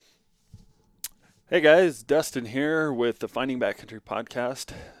Hey guys, Dustin here with the Finding Backcountry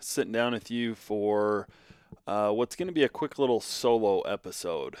podcast, sitting down with you for what's going to be a quick little solo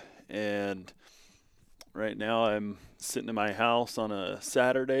episode. And right now I'm sitting in my house on a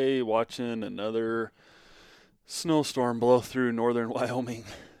Saturday watching another snowstorm blow through northern Wyoming.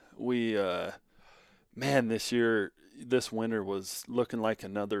 We, man, this winter was looking like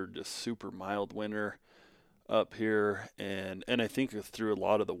another just super mild winter up here, and I think through a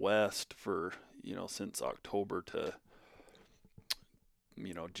lot of the West for since October to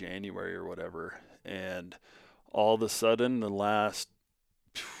January or whatever. And all of a sudden, the last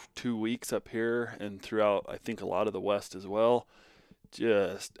 2 weeks up here and throughout, I think a lot of the West as well,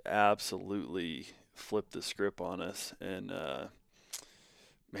 just absolutely flipped the script on us. And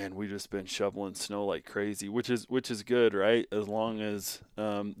man, we just been shoveling snow like crazy, which is good, right? As long as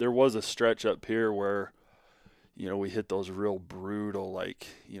there was a stretch up here where we hit those real brutal, like,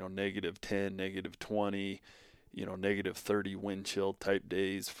 -10, -20, -30 wind chill type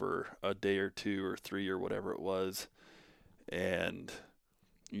days for a day or two or three or whatever it was. And,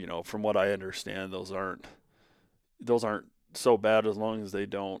 from what I understand, those aren't so bad as long as they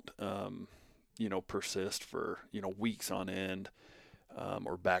don't, persist for, weeks on end,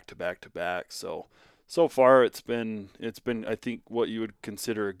 or back to back to back. So far it's been I think what you would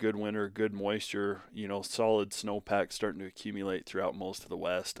consider a good winter, good moisture, solid snowpack starting to accumulate throughout most of the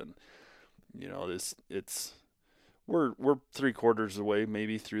West. And this it's we're 3/4 away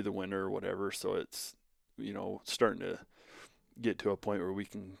maybe through the winter or whatever, so it's starting to get to a point where we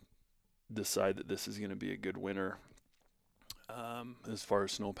can decide that this is going to be a good winter, as far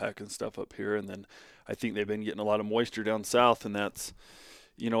as snowpack and stuff up here. And then I think they've been getting a lot of moisture down south, and that's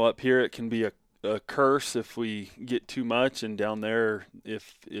up here it can be a curse if we get too much, and down there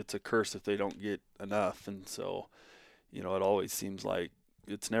if it's a curse if they don't get enough. And so it always seems like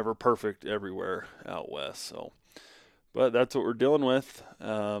it's never perfect everywhere out west. So but that's what we're dealing with.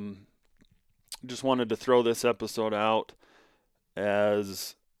 Just wanted to throw this episode out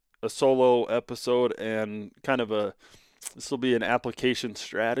as a solo episode, and kind of this will be an application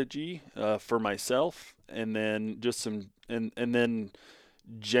strategy for myself, and then just and then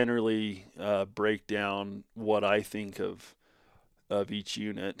generally break down what I think of each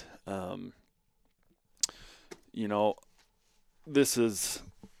unit. You know, this is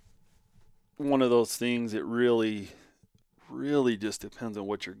one of those things. It really just depends on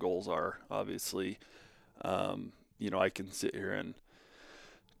what your goals are. Obviously, I can sit here and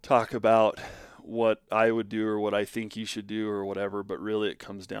talk about what I would do or what I think you should do or whatever, but really it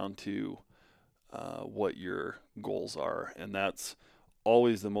comes down to what your goals are, and that's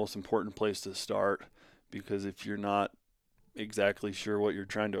always the most important place to start. Because if you're not exactly sure what you're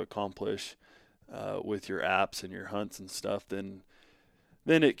trying to accomplish with your apps and your hunts and stuff, then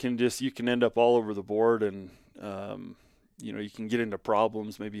you can end up all over the board. And you can get into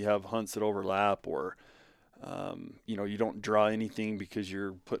problems. Maybe you have hunts that overlap, or you don't draw anything because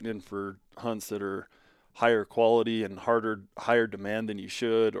you're putting in for hunts that are higher quality and higher demand than you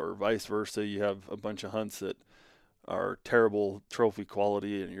should, or vice versa. You have a bunch of hunts that are terrible trophy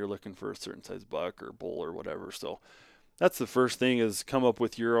quality and you're looking for a certain size buck or bull or whatever. So that's the first thing, is come up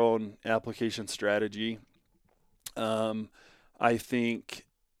with your own application strategy. I think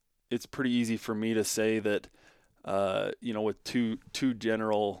it's pretty easy for me to say that, with two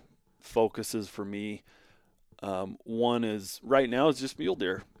general focuses for me. One is right now is just mule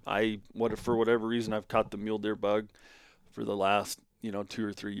deer. For whatever reason, I've caught the mule deer bug for the last 2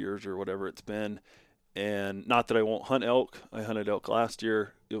 or 3 years or whatever it's been. And not that I won't hunt elk. I hunted elk last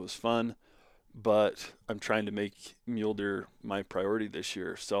year. It was fun, but I'm trying to make mule deer my priority this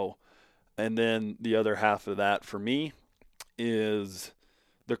year. So, and then the other half of that for me is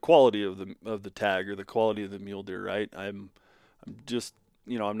the quality of the tag, or the quality of the mule deer. Right? I'm just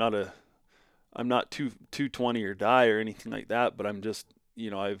I'm not 220 or die or anything like that, but I'm just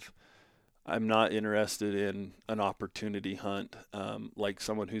I'm not interested in an opportunity hunt, like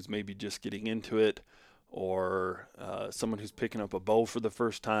someone who's maybe just getting into it, or someone who's picking up a bow for the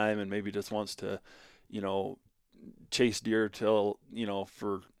first time and maybe just wants to, you know, chase deer till,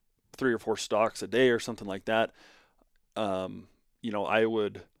 for 3 or 4 stalks a day or something like that. Um,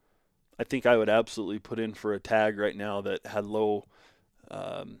 I think I would absolutely put in for a tag right now that had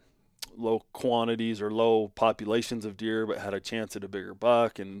um, low quantities or low populations of deer, but had a chance at a bigger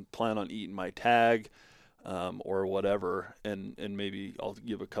buck and plan on eating my tag, or whatever. And maybe I'll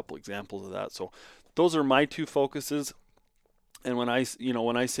give a couple examples of that. So those are my two focuses. And when I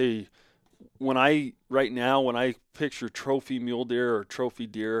picture trophy mule deer or trophy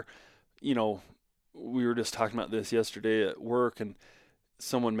deer, you know, we were just talking about this yesterday at work, and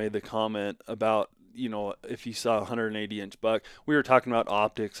someone made the comment about, if you saw a 180-inch buck, we were talking about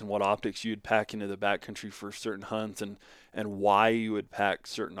optics and what optics you'd pack into the backcountry for certain hunts and why you would pack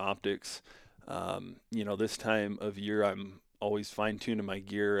certain optics. This time of year, I'm always fine-tuning my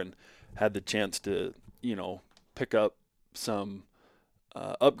gear and had the chance to, pick up some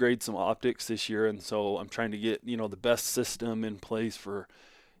upgrade some optics this year, and so I'm trying to get the best system in place for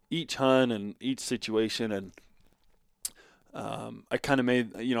each hunt and each situation. And I kind of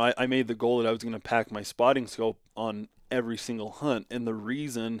made I made the goal that I was going to pack my spotting scope on every single hunt, and the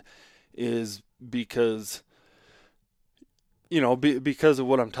reason is because because of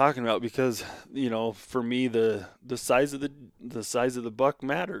what I'm talking about. Because for me, the size of the buck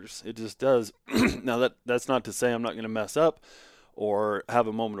matters. It just does. Now that's not to say I'm not going to mess up or have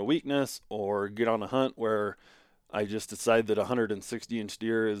a moment of weakness or get on a hunt where I just decide that a 160-inch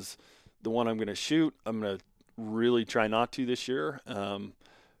deer is the one I'm going to shoot. I'm going to really try not to this year,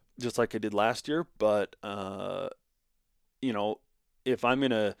 just like I did last year. But if I'm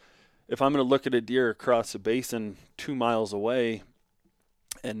gonna look at a deer across the basin 2 miles away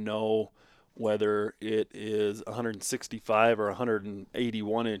and know whether it is 165 or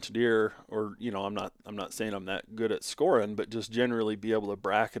 181-inch deer, or I'm not saying I'm that good at scoring, but just generally be able to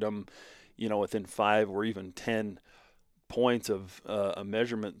bracket them, within 5 or even 10 points of a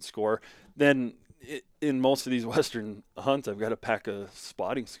measurement score, then in most of these Western hunts, I've got to pack a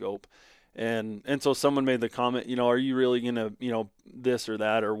spotting scope. And so someone made the comment, are you really going to, this or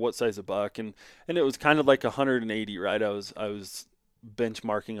that, or what size of buck? And it was kind of like 180, right? I was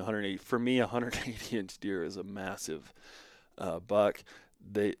benchmarking 180. For me, a 180-inch deer is a massive buck.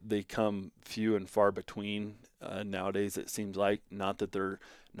 They come few and far between nowadays, it seems like. Not that they're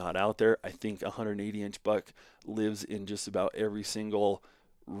not out there. I think a 180-inch buck lives in just about every single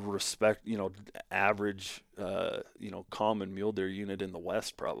average, common mule deer unit in the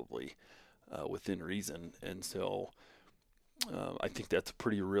West, probably within reason. And so I think that's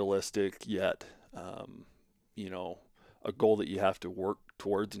pretty realistic, yet, a goal that you have to work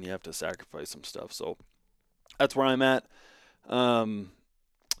towards, and you have to sacrifice some stuff. So that's where I'm at.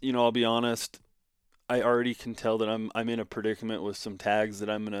 I'll be honest, I already can tell that I'm in a predicament with some tags that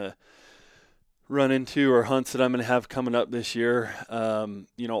I'm going to run into, or hunts that I'm going to have coming up this year.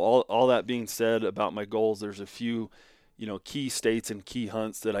 All that being said about my goals, there's a few, key states and key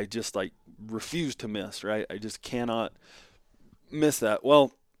hunts that I just refuse to miss, right? I just cannot miss that.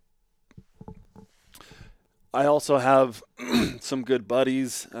 Well, I also have some good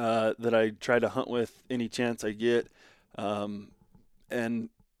buddies that I try to hunt with any chance I get, and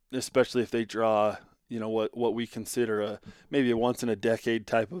especially if they draw, what we consider maybe a once in a decade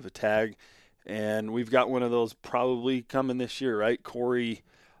type of a tag. And we've got one of those probably coming this year, right? Corey,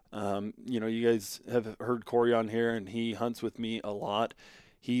 you guys have heard Corey on here, and he hunts with me a lot.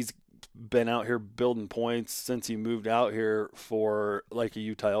 He's been out here building points since he moved out here for like a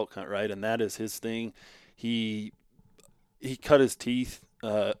Utah elk hunt, right? And that is his thing. He cut his teeth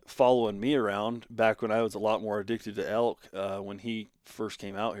following me around back when I was a lot more addicted to elk when he first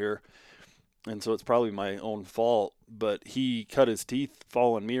came out here. And so it's probably my own fault, but he cut his teeth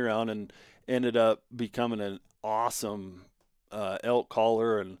following me around and ended up becoming an awesome elk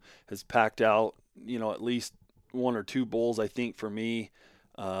caller, and has packed out, at least 1 or 2 bulls, I think, for me.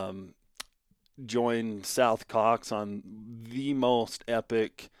 Joined South Cox on the most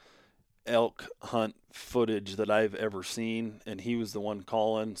epic elk hunt footage that I've ever seen, and he was the one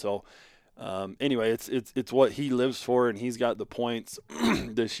calling. So anyway, it's what he lives for, and he's got the points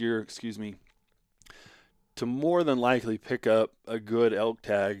this year, to more than likely pick up a good elk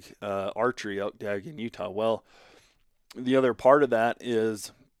tag, archery elk tag in Utah. Well, the other part of that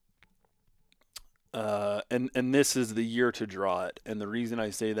is, and this is the year to draw it. And the reason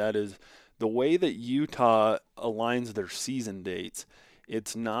I say that is the way that Utah aligns their season dates.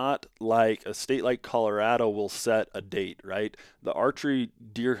 It's not like a state like Colorado will set a date, right? The archery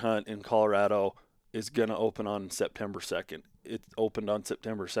deer hunt in Colorado is going to open on September 2nd. It opened on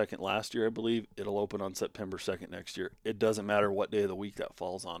September 2nd last year, I believe. It'll open on September 2nd next year. It doesn't matter what day of the week that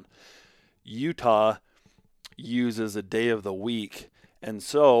falls on. Utah uses a day of the week. And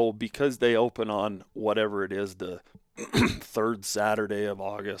so because they open on whatever it is, the third Saturday of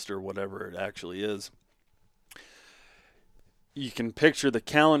August or whatever it actually is, you can picture the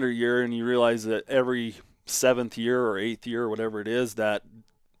calendar year, and you realize that every 7th year or 8th year or whatever it is, that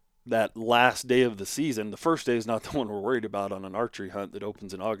last day of the season, the first day is not the one we're worried about on an archery hunt that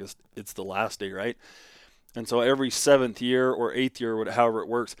opens in August. It's the last day, right? And so every 7th year or 8th year, however it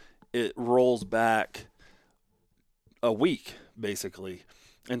works, it rolls back a week, basically.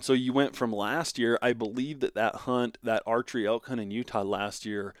 And so you went from last year, I believe that hunt, that archery elk hunt in Utah last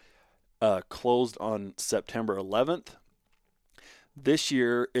year, closed on September 11th. This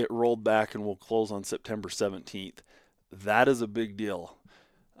year, it rolled back and will close on September 17th. That is a big deal.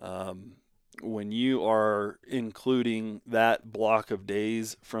 Um, when you are including that block of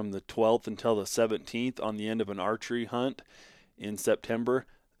days from the 12th until the 17th on the end of an archery hunt in September,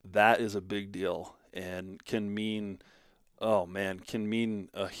 that is a big deal and can mean, oh man, can mean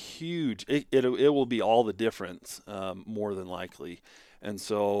a huge, it will be all the difference, more than likely. And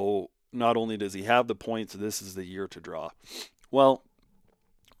so not only does he have the points, this is the year to draw. Well,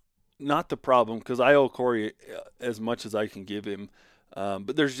 not the problem because I owe Corey as much as I can give him.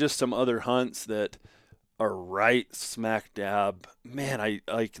 But there's just some other hunts that are right smack dab. Man, I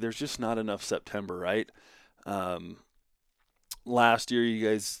like. There's just not enough September, right? Um, Last year, you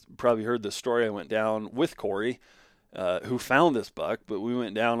guys probably heard the story. I went down with Corey, who found this buck, but we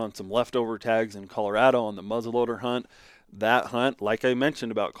went down on some leftover tags in Colorado on the muzzleloader hunt. That hunt, like I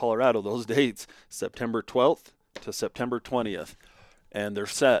mentioned about Colorado, those dates, September 12th to September 20th, and they're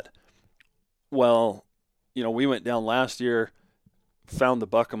set. Well, we went down last year, found the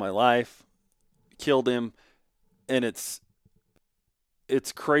buck of my life, killed him, and it's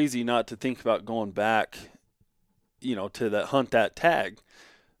crazy not to think about going back, to that hunt that tag,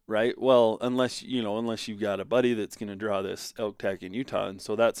 right? Well, unless you've got a buddy that's going to draw this elk tag in Utah, and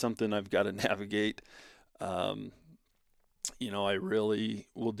so that's something I've got to navigate. Um, I really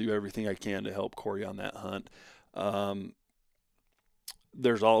will do everything I can to help Corey on that hunt. Um,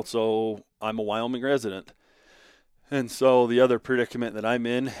 there's also I'm a Wyoming resident. And so the other predicament that I'm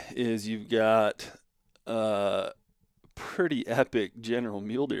in is you've got a pretty epic general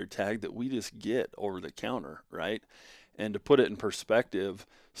mule deer tag that we just get over the counter, right? And to put it in perspective,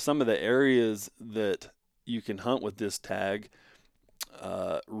 some of the areas that you can hunt with this tag,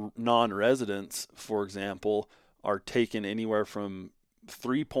 non-residents, for example, are taken anywhere from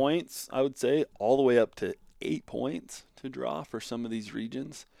 3 points, I would say, all the way up to 8 points to draw for some of these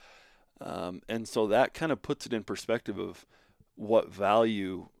regions. And so that kind of puts it in perspective of what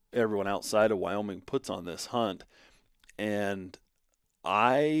value everyone outside of Wyoming puts on this hunt. And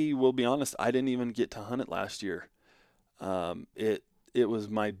I will be honest, I didn't even get to hunt it last year. It was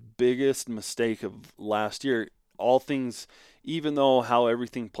my biggest mistake of last year. All things, even though how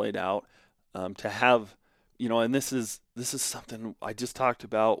everything played out, to have, and this is something I just talked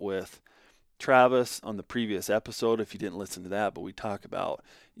about with Travis on the previous episode, if you didn't listen to that, but we talk about,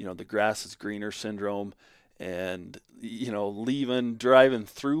 the grass is greener syndrome and, driving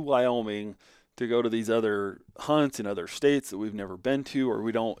through Wyoming to go to these other hunts in other states that we've never been to, or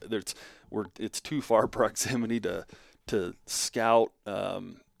it's too far proximity to scout,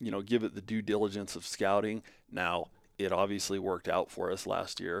 give it the due diligence of scouting. Now, it obviously worked out for us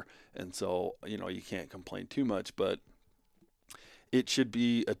last year, and so, you can't complain too much, but it should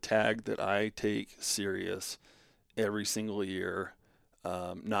be a tag that I take serious every single year,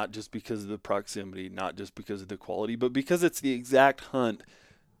 not just because of the proximity, not just because of the quality, but because it's the exact hunt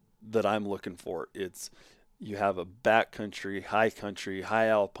that I'm looking for. You have a backcountry, high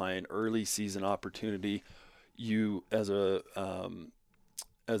alpine, early season opportunity. You as a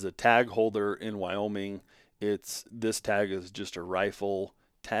tag holder in Wyoming, this tag is just a rifle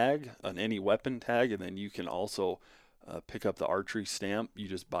tag, an any weapon tag, and then you can also pick up the archery stamp. You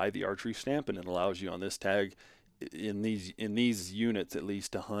just buy the archery stamp, and it allows you on this tag, in these units at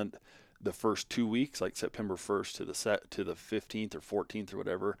least, to hunt the first 2 weeks, like September 1st to the 15th or 14th or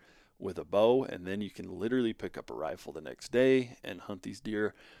whatever, with a bow, and then you can literally pick up a rifle the next day and hunt these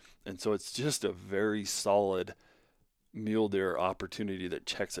deer. And so it's just a very solid mule deer opportunity that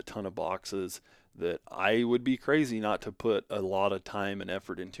checks a ton of boxes that I would be crazy not to put a lot of time and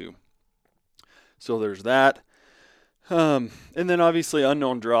effort into. So there's that. And then obviously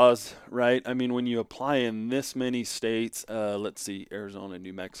unknown draws, right? I mean, when you apply in this many states, let's see, Arizona,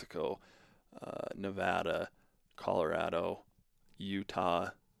 New Mexico, Nevada, Colorado, Utah,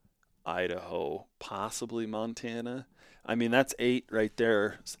 Idaho, possibly Montana. I mean, that's 8 right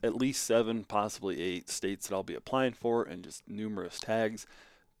there, at least 7, possibly 8 states that I'll be applying for, and just numerous tags.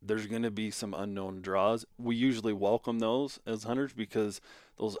 There's going to be some unknown draws. We usually welcome those as hunters because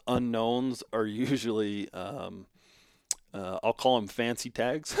those unknowns are usually, I'll call them fancy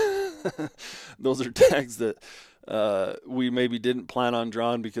tags. Those are tags that we maybe didn't plan on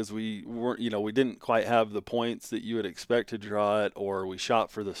drawing because we weren't, we didn't quite have the points that you would expect to draw it, or we shot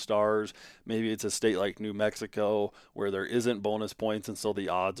for the stars. Maybe it's a state like New Mexico where there isn't bonus points, and so the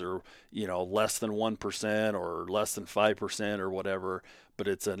odds are, less than 1% or less than 5% or whatever. But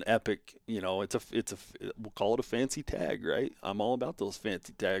it's an epic, we'll call it a fancy tag, right? I'm all about those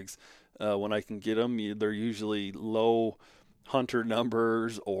fancy tags. When I can get them, they're usually low hunter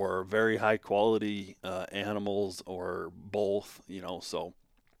numbers or very high quality animals or both, so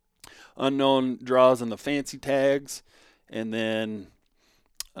unknown draws and the fancy tags. And then,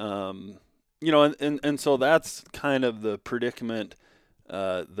 and so that's kind of the predicament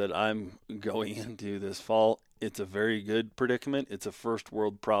that I'm going into this fall. It's a very good predicament. It's a first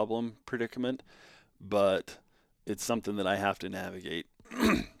world problem predicament, but it's something that I have to navigate.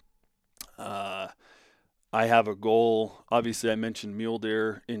 I have a goal. Obviously, I mentioned mule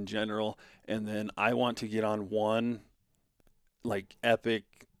deer in general, and then I want to get on one like epic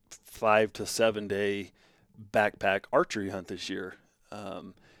 5 to 7 day backpack archery hunt this year.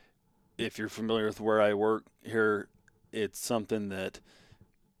 If you're familiar with where I work here, it's something that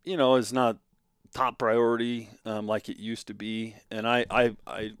is not top priority like it used to be. And I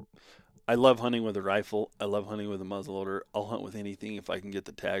love hunting with a rifle. I love hunting with a muzzleloader. I'll hunt with anything if I can get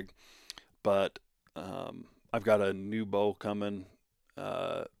the tag. But I've got a new bow coming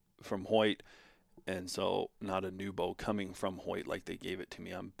from Hoyt, and so not a new bow coming from Hoyt like they gave it to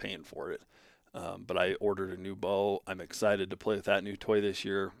me. I'm paying for it. But I ordered a new bow. I'm excited to play with that new toy this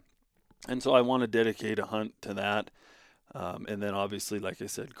year. And so I want to dedicate a hunt to that. And then obviously, like I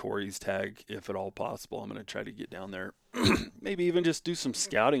said, Corey's tag, if at all possible, I'm going to try to get down there. Maybe even just do some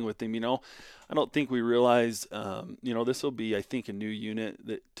scouting with him. I don't think we realize, this will be, I think, a new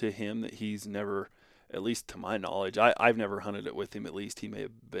unit to him that he's never, at least to my knowledge, I've never hunted it with him. At least he may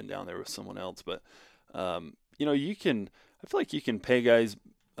have been down there with someone else. But, I feel like you can pay guys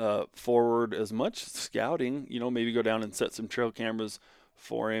forward as much scouting, maybe go down and set some trail cameras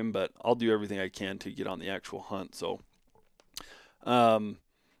for him. But I'll do everything I can to get on the actual hunt. So,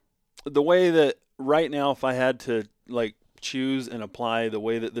 the way that right now, if I had to choose and apply the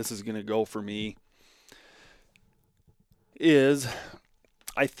way that this is going to go for me is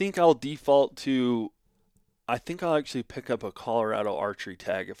I think I'll actually pick up a Colorado archery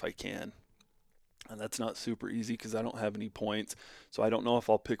tag if I can. And that's not super easy because I don't have any points. So I don't know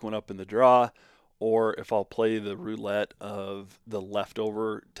if I'll pick one up in the draw or if I'll play the roulette of the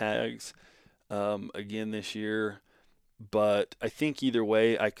leftover tags again this year. But I think either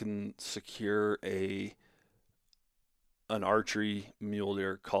way I can secure an archery mule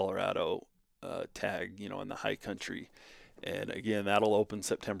deer Colorado tag, in the high country. And again, that'll open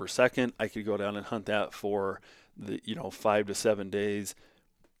September 2nd. I could go down and hunt that for the 5 to 7 days.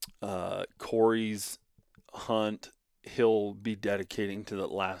 Corey's hunt, he'll be dedicating to the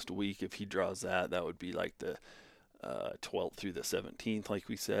last week. If he draws that would be like the 12th through the 17th, like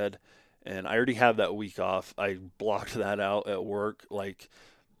we said. And I already have that week off. I blocked that out at work, like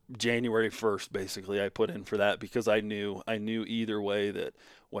January 1st, basically. I put in for that because I knew either way that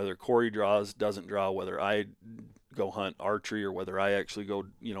whether Corey doesn't draw, whether I go hunt archery or whether I actually go,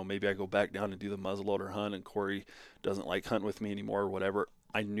 maybe I go back down and do the muzzleloader hunt and Corey doesn't like hunting with me anymore or whatever.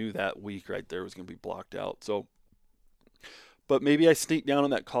 I knew that week right there was going to be blocked out. So, but maybe I sneak down on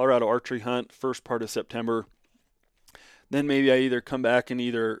that Colorado archery hunt first part of September. Then maybe I either come back and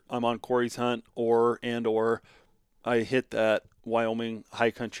either I'm on Corey's hunt or I hit that Wyoming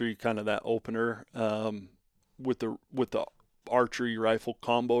high country, kind of that opener with the archery rifle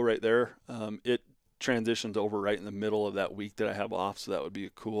combo right there. It transitions over right in the middle of that week that I have off, so that would be a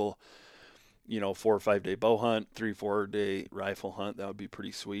cool 4 or 5 day bow hunt, 3-4 day rifle hunt. That would be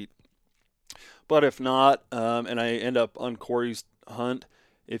pretty sweet. But if not, and I end up on Corey's hunt,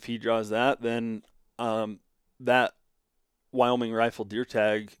 if he draws that, then that Wyoming rifle deer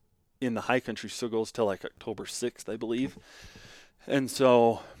tag in the high country still goes till like October 6th, I believe. And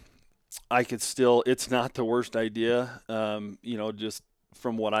so I could still, it's not the worst idea, just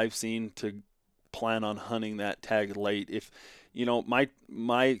from what I've seen, to plan on hunting that tag late. If,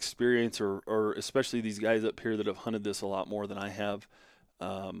 my experience or especially these guys up here that have hunted this a lot more than I have,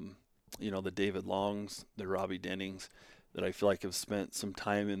 the David Longs, the Robbie Dennings, that I feel like have spent some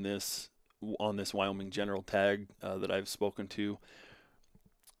time on this Wyoming general tag that I've spoken to.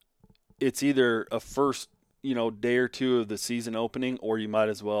 It's either a first, day or two of the season opening, or you might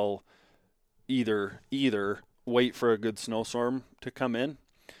as well either wait for a good snowstorm to come in.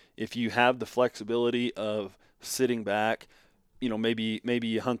 If you have the flexibility of sitting back, maybe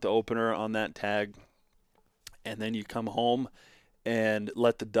you hunt the opener on that tag and then you come home and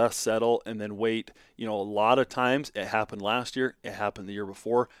let the dust settle and then wait. A lot of times, it happened last year, it happened the year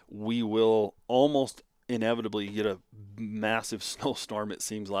before, we will almost inevitably get a massive snowstorm, it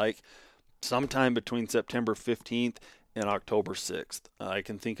seems like, sometime between September 15th and October 6th. I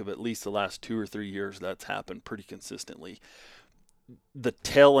can think of at least the last 2 or 3 years that's happened pretty consistently. The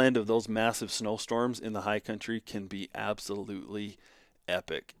tail end of those massive snowstorms in the high country can be absolutely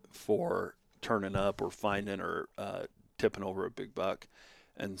epic for turning up or finding or tipping over a big buck.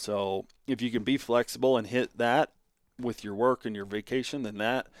 And so if you can be flexible and hit that with your work and your vacation, then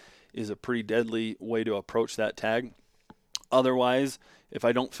that is a pretty deadly way to approach that tag. Otherwise, if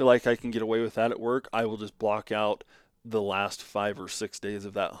I don't feel like I can get away with that at work, I will just block out the last 5 or 6 days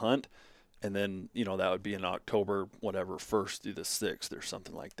of that hunt. And then, that would be in October, whatever, 1st through the 6th or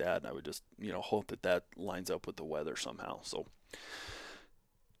something like that. And I would just, hope that that lines up with the weather somehow. So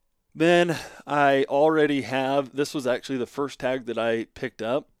then I already have, this was actually the first tag that I picked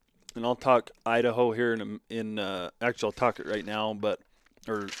up. And I'll talk Idaho here actually I'll talk it right now,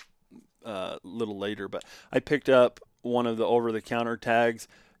 or a little later. But I picked up one of the over-the-counter tags.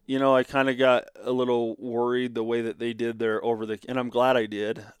 I kind of got a little worried the way that they did their and I'm glad I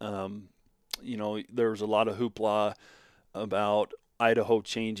did. There was a lot of hoopla about Idaho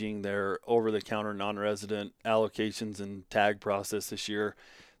changing their over-the-counter non-resident allocations and tag process this year.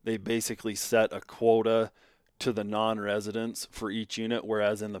 They basically set a quota to the non-residents for each unit,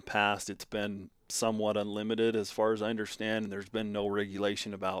 whereas in the past it's been somewhat unlimited as far as I understand, and there's been no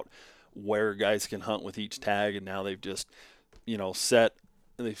regulation about where guys can hunt with each tag, and now they've just,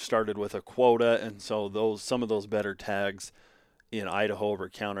 they've started with a quota, and so some of those better tags in Idaho over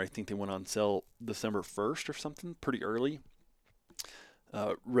counter, I think they went on sale December 1st or something, pretty early,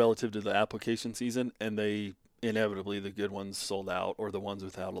 relative to the application season, and they inevitably the good ones sold out, or the ones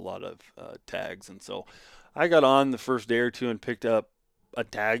without a lot of tags. And so I got on the first day or two and picked up a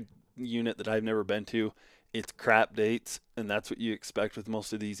tag unit that I've never been to. It's crap dates, and that's what you expect with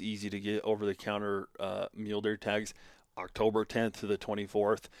most of these easy to get over the counter mule deer tags. October 10th to the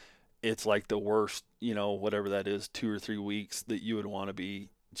 24th. It's like the worst, whatever that is, 2 or 3 weeks that you would want to be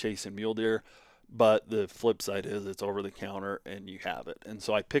chasing mule deer. But the flip side is it's over the counter and you have it. And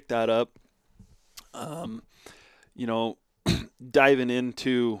so I picked that up. Diving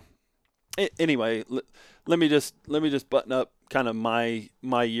into anyway, let me just button up kind of my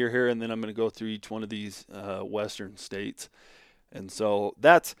year here, and then I'm going to go through each one of these western states. And so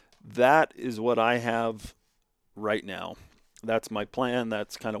that is what I have right now. That's my plan.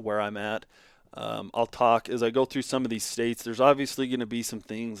 That's kind of where I'm at. I'll talk as I go through some of these states. There's obviously going to be some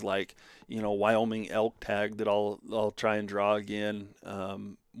things like, Wyoming elk tag that I'll try and draw again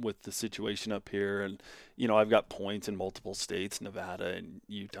with the situation up here. And, I've got points in multiple states, Nevada and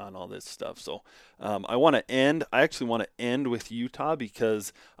Utah and all this stuff. So I actually want to end with Utah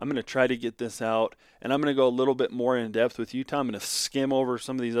because I'm going to try to get this out, and I'm going to go a little bit more in depth with Utah. I'm going to skim over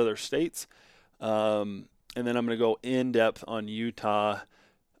some of these other states. And then I'm going to go in depth on Utah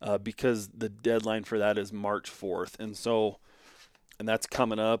because the deadline for that is March 4th. And that's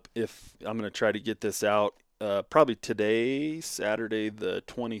coming up. If I'm going to try to get this out probably today, Saturday the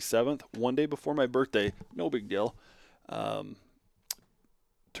 27th, one day before my birthday. No big deal.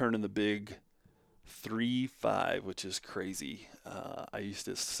 Turning the big 3-5, which is crazy. I used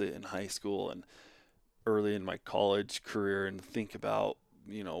to sit in high school and early in my college career and think about,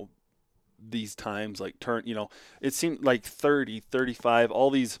 these times like it seemed like 30, 35,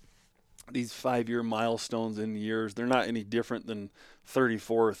 all these 5-year milestones in years, they're not any different than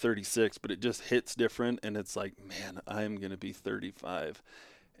 34 or 36, but it just hits different. And it's like, man, I'm going to be 35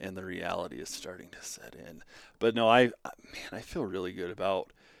 and the reality is starting to set in. But no, I feel really good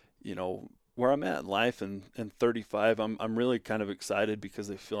about, where I'm at in life, and 35, I'm really kind of excited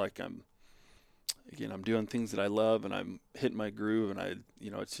because I feel like I'm doing things that I love and I'm hitting my groove, and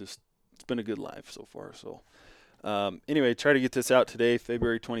it's been a good life so far. So anyway, try to get this out today,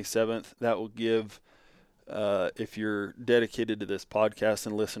 February 27th. That will give, if you're dedicated to this podcast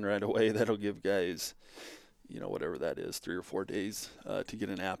and listen right away, that'll give guys, whatever that is, 3 or 4 days to get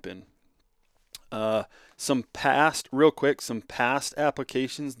an app in. Some past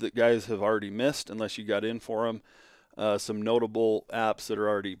applications that guys have already missed unless you got in for them. Some notable apps that are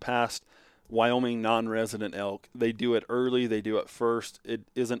already passed. Wyoming non-resident elk. They do it early. They do it first. It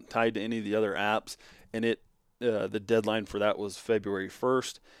isn't tied to any of the other apps, and the deadline for that was February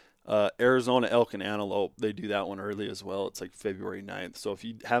 1st. Arizona elk and antelope. They do that one early as well. It's like February 9th. So if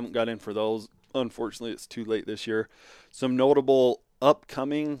you haven't got in for those, unfortunately, it's too late this year. Some notable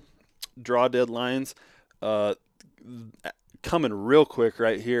upcoming draw deadlines coming real quick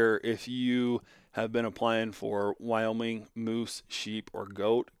right here. If you have been applying for Wyoming moose, sheep, or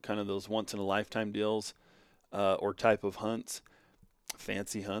goat, kind of those once-in-a-lifetime deals or type of hunts,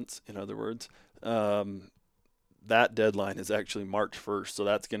 fancy hunts, in other words. That deadline is actually March 1st, so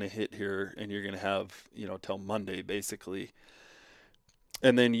that's going to hit here, and you're going to have, till Monday, basically.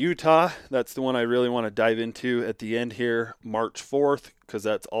 And then Utah, that's the one I really want to dive into at the end here, March 4th, because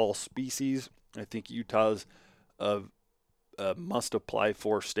that's all species. I think Utah's a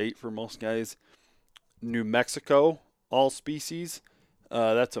must-apply-for state for most guys. New Mexico, all species.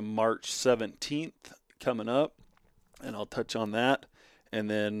 That's a March 17th coming up, and I'll touch on that. And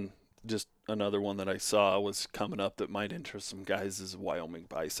then just another one that I saw was coming up that might interest some guys is Wyoming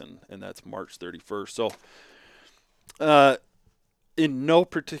bison, and that's March 31st. So, in no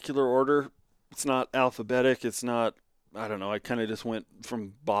particular order, it's not alphabetic. It's not, I don't know. I kind of just went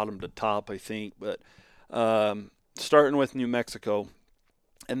from bottom to top, I think. But starting with New Mexico,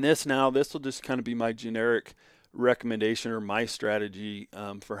 and this will just kind of be my generic recommendation or my strategy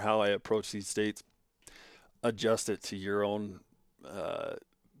for how I approach these states. Adjust it to your own,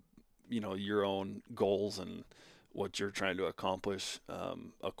 your own goals and what you're trying to accomplish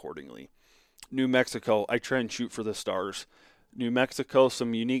accordingly. New Mexico, I try and shoot for the stars. New Mexico,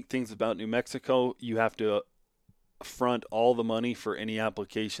 some unique things about New Mexico, you have to front all the money for any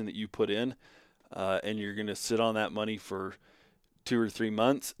application that you put in, and you're going to sit on that money for 2 or 3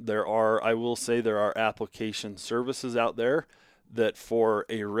 months. I will say there are application services out there that for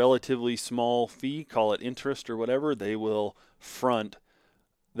a relatively small fee, call it interest or whatever, they will front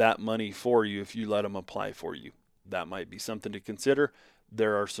that money for you if you let them apply for you. That might be something to consider.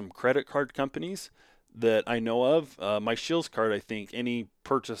 There are some credit card companies that I know of. My Shields card, I think any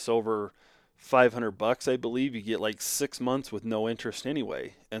purchase over $500, I believe, you get like 6 months with no interest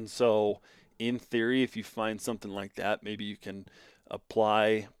anyway. And so in theory, if you find something like that, maybe you can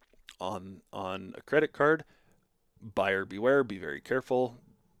apply on a credit card. Buyer beware, be very careful.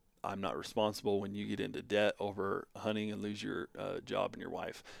 I'm not responsible when you get into debt over hunting and lose your job and your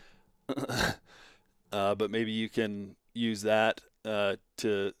wife. But maybe you can use that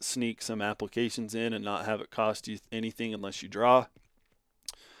to sneak some applications in and not have it cost you anything unless you draw.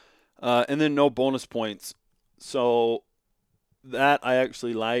 And then no bonus points. So that I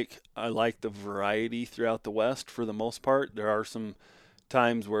actually like. I like the variety throughout the West for the most part. There are some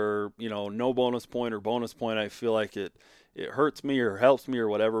times where, no bonus point or bonus point, I feel like it hurts me or helps me or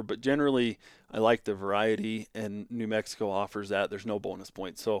whatever. But generally, I like the variety, and New Mexico offers that. There's no bonus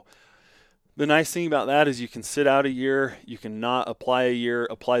points. So the nice thing about that is you can sit out a year. You can not apply a year,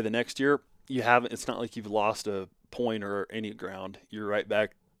 apply the next year. It's not like you've lost a point or any ground. You're right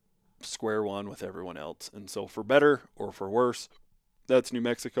back square one with everyone else. And so for better or for worse, that's New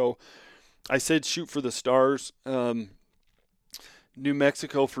Mexico. I said shoot for the stars. New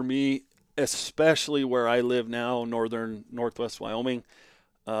Mexico for me, especially where I live now, northwest Wyoming,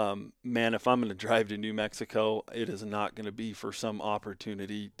 man, if I'm going to drive to New Mexico, it is not going to be for some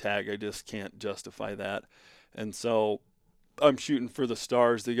opportunity tag. I just can't justify that. And so I'm shooting for the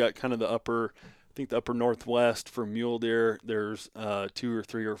stars. They got kind of the upper northwest for mule deer. There's 2 or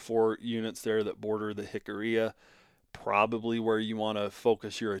 3 or 4 units there that border the Jicarilla, probably where you want to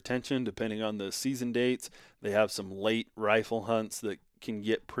focus your attention depending on the season dates. They have some late rifle hunts that can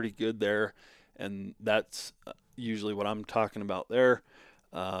get pretty good there, and that's usually what I'm talking about there.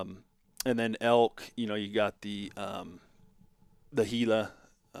 And then elk, you got the Gila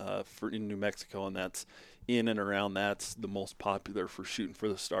for in New Mexico, and that's in and around. That's the most popular for shooting for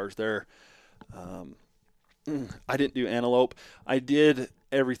the stars there. I didn't do antelope. I did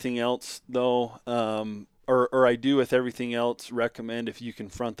everything else though, or I do with everything else. Recommend if you can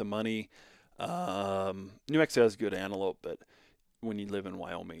front the money. New Mexico has good antelope, but when you live in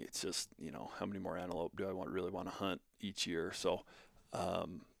Wyoming, it's just how many more antelope do I really want to hunt each year? So,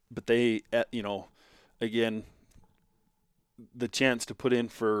 but they, again, the chance to put in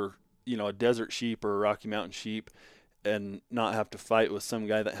for a desert sheep or a Rocky Mountain sheep and not have to fight with some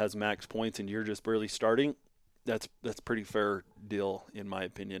guy that has max points and you're just barely starting, that's pretty fair deal in my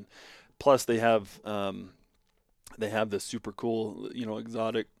opinion. Plus they have the super cool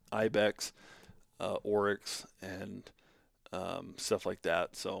exotic ibex, oryx, and stuff like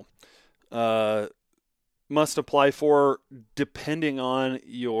that. So must apply for depending on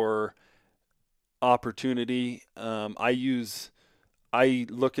your opportunity. I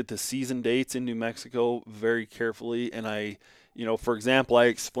look at the season dates in New Mexico very carefully, and for example, I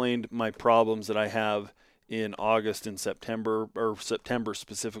explained my problems that I have in August and September, or September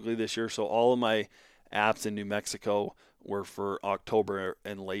specifically this year. So all of my apps in New Mexico were for October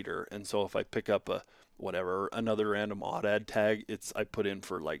and later. And so if I pick up another random odd ad tag, I put in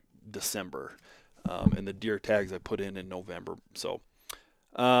for like December, and the deer tags I put in November. So,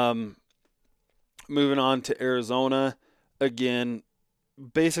 moving on to Arizona, again,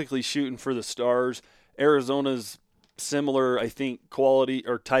 basically shooting for the stars. Arizona's similar, I think, quality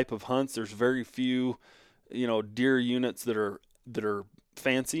or type of hunts. There's very few, deer units that are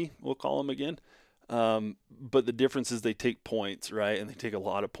fancy, we'll call them again. But the difference is they take points, right? And they take a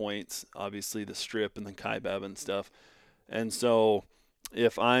lot of points, obviously the strip and the kaibab and stuff. And so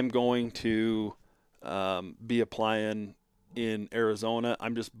if I'm going to be applying in Arizona.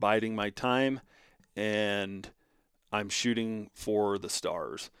 I'm just biding my time, and I'm shooting for the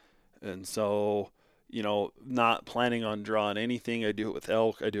stars. And so, not planning on drawing anything. I do it with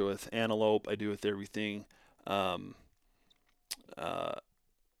elk, I do it with antelope, I do it with everything. Um, uh,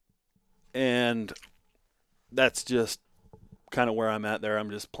 and that's just kind of where I'm at there. I'm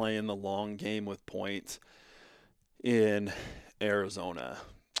just playing the long game with points in Arizona.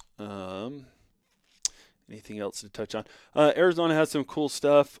 Um, Anything else to touch on? Arizona has some cool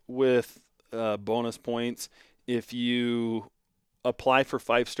stuff with bonus points. If you apply for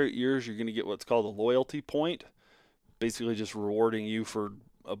 5 straight years, you're going to get what's called a loyalty point, basically just rewarding you for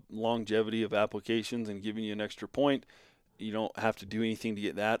a longevity of applications and giving you an extra point. You don't have to do anything to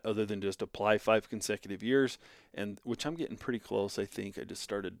get that other than just apply 5 consecutive years, and which I'm getting pretty close. I think I just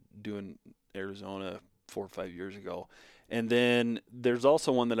started doing Arizona 4 or 5 years ago. And then there's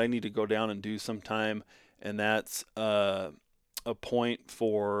also one that I need to go down and do sometime, and that's a point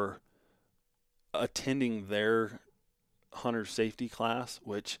for attending their hunter safety class,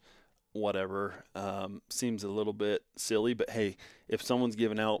 which whatever, seems a little bit silly, but hey, if someone's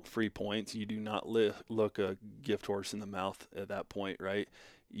giving out free points, you do not look a gift horse in the mouth at that point, right?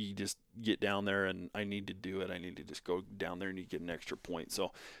 You just get down there, and I need to do it. I need to just go down there and you get an extra point.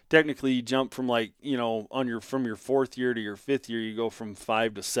 So technically you jump from from your 4th year to your 5th year, you go from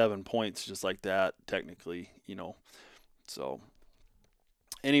 5 to 7 points just like that technically, So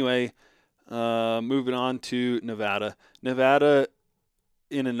anyway, moving on to Nevada. Nevada,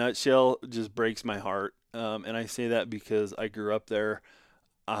 in a nutshell, just breaks my heart. And I say that because I grew up there.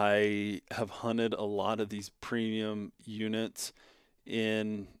 I have hunted a lot of these premium units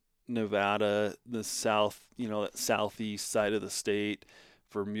in Nevada, the that southeast side of the state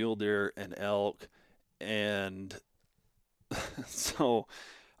for mule deer and elk. And so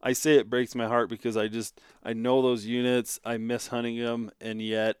I say it breaks my heart because I know those units, I miss hunting them, and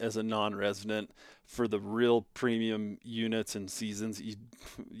yet as a non-resident, for the real premium units and seasons,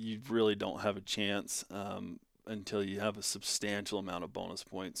 you really don't have a chance until you have a substantial amount of bonus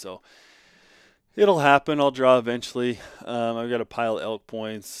points. So it'll happen. I'll draw eventually. I've got a pile of elk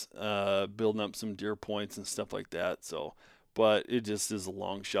points, building up some deer points and stuff like that. So, but it just is a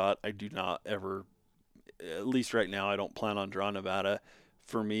long shot. I do not ever, at least right now, I don't plan on drawing Nevada.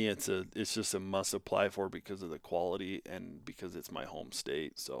 For me, it's just a must apply for because of the quality and because it's my home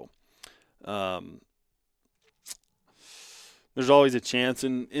state. So, there's always a chance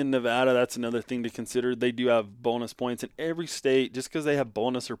in Nevada. That's another thing to consider. They do have bonus points in every state. Just because they have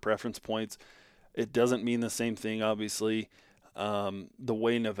bonus or preference points, it doesn't mean the same thing, obviously. The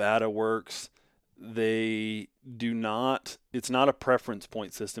way Nevada works, they do not, it's not a preference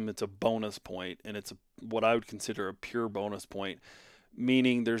point system. It's a bonus point, and it's what I would consider a pure bonus point.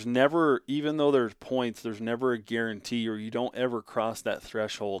 Meaning there's never, even though there's points, there's never a guarantee, or you don't ever cross that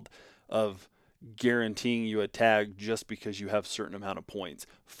threshold of guaranteeing you a tag just because you have a certain amount of points.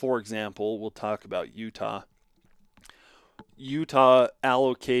 For example, we'll talk about Utah. Utah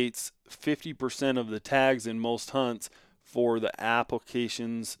allocates 50% of the tags in most hunts for the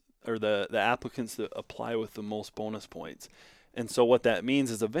applications or the applicants that apply with the most bonus points. And so what that means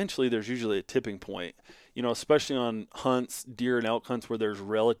is eventually there's usually a tipping point, especially on hunts, deer and elk hunts where there's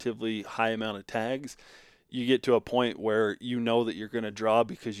relatively high amount of tags. You get to a point where you know that you're going to draw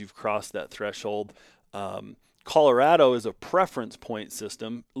because you've crossed that threshold. Colorado is a preference point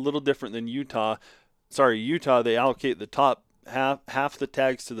system, a little different than Utah. Utah, they allocate the top half the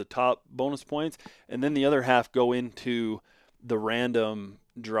tags to the top bonus points, and then the other half go into the random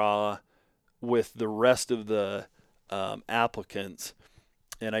draw with the rest of the applicants.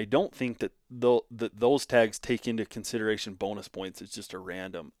 And I don't think that those tags take into consideration bonus points. It's just a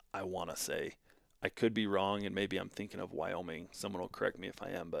random, I want to say. I could be wrong, and maybe I'm thinking of Wyoming. Someone will correct me if I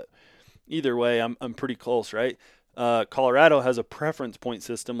am, but either way, I'm pretty close, right? Colorado has a preference point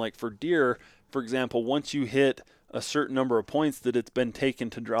system. Like for deer, for example, once you hit a certain number of points that it's been taken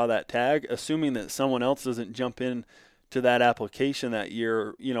to draw that tag, assuming that someone else doesn't jump in to that application that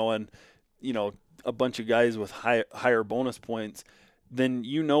year, and a bunch of guys with higher bonus points, then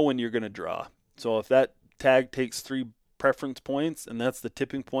when you're going to draw. So if that tag takes 3 preference points and that's the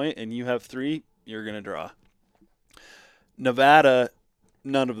tipping point and you have 3, you're going to draw. Nevada,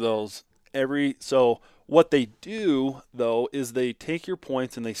 none of those. So what they do though is they take your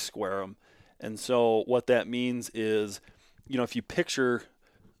points and they square them. And so what that means is, if you picture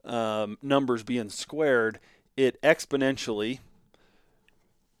numbers being squared, it exponentially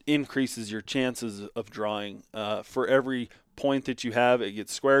increases your chances of drawing. For every point that you have, it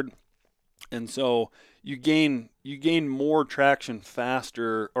gets squared. And so you gain more traction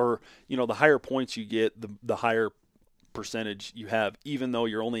faster, or the higher points you get, the higher percentage you have, even though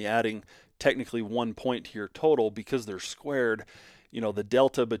you're only adding technically 1 point to your total because they're squared. The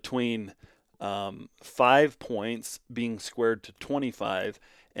delta between 5 points being squared to 25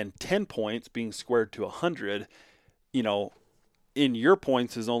 and 10 points being squared to 100, you know, in your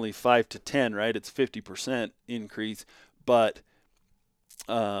points is only 5 to 10, right? It's 50% increase, but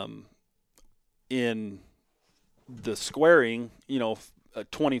um, in the squaring,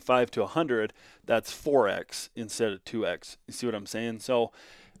 25 to 100, that's 4x instead of 2x. You see what I'm saying? So,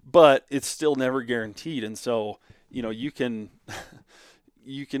 but it's still never guaranteed, and so you can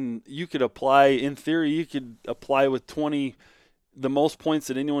you could apply, in theory, you could apply with 20, the most points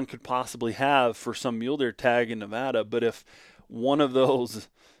that anyone could possibly have for some mule deer tag in Nevada. But if one of those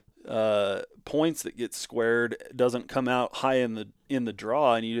points that gets squared doesn't come out high in the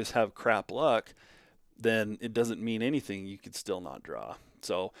draw, and you just have crap luck, then it doesn't mean anything. You could still not draw.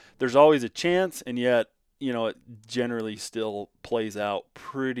 So there's always a chance, and yet it generally still plays out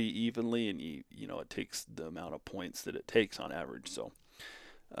pretty evenly, and it takes the amount of points that it takes on average. So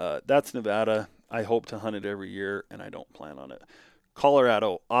that's Nevada. I hope to hunt it every year, and I don't plan on it.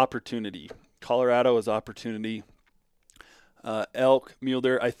 Colorado, opportunity. Colorado is opportunity. Elk, mule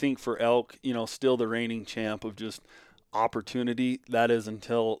deer. I think for elk, still the reigning champ of just opportunity. That is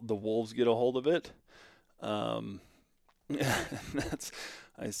until the wolves get a hold of it. That's,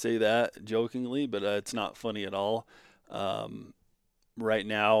 I say that jokingly, but it's not funny at all. Right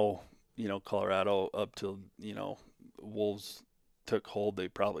now, Colorado, up till wolves took hold, they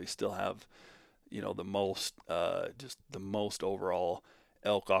probably still have the most just the most overall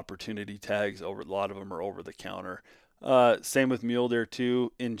elk opportunity tags. Over, a lot of them are over the counter. Same with mule deer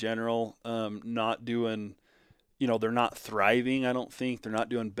too. In general, not doing, they're not thriving. I don't think they're not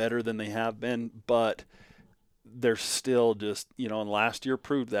doing better than they have been, but they're still just, and last year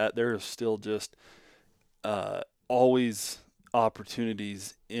proved that there's still just always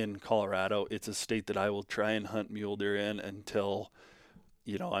opportunities in Colorado. It's a state that I will try and hunt mule deer in until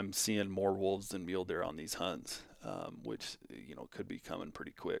I'm seeing more wolves than mule deer on these hunts, which could be coming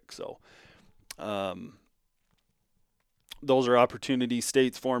pretty quick. So those are opportunity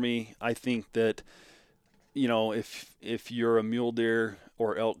states for me. I think that if you're a mule deer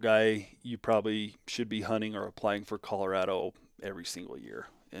or elk guy, you probably should be hunting or applying for Colorado every single year.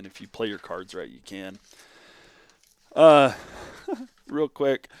 And if you play your cards right, you can. Real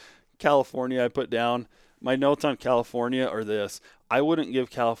quick, California, I put down. My notes on California are this. I wouldn't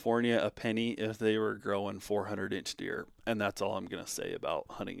give California a penny if they were growing 400-inch deer. And that's all I'm going to say about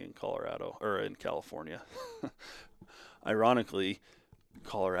hunting in Colorado or in California. Ironically,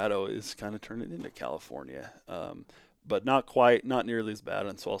 Colorado is kind of turning into California, but not quite, not nearly as bad,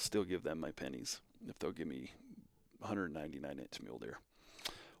 and so I'll still give them my pennies if they'll give me 199-inch mule deer.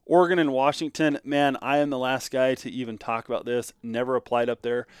 Oregon and Washington, man, I am the last guy to even talk about this. Never applied up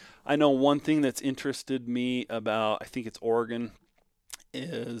there. I know one thing that's interested me about, I think it's Oregon,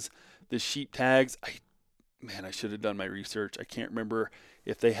 is the sheep tags. I should have done my research. I can't remember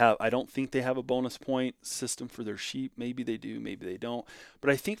if they have. I don't think they have a bonus point system for their sheep. Maybe they do, maybe they don't.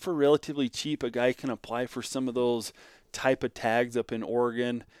 But I think for relatively cheap, a guy can apply for some of those type of tags up in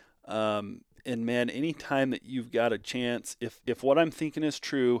Oregon. And man, anytime that you've got a chance, if what I'm thinking is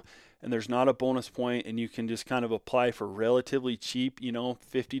true and there's not a bonus point and you can just kind of apply for relatively cheap,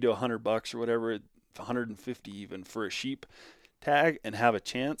 $50 to $100 or whatever, 150 even for a sheep tag and have a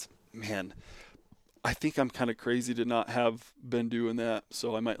chance, man, I think I'm kind of crazy to not have been doing that.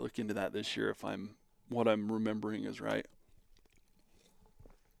 So I might look into that this year if what I'm remembering is right.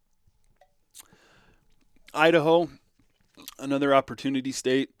 Idaho, another opportunity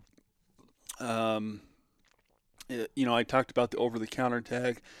state. I talked about the over-the-counter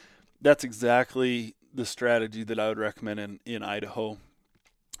tag. That's exactly the strategy that I would recommend in Idaho.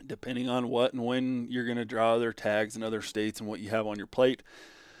 Depending on what and when you're going to draw other tags in other states and what you have on your plate,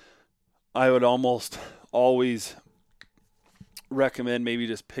 I would almost always recommend maybe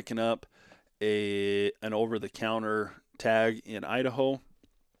just picking up an over-the-counter tag in Idaho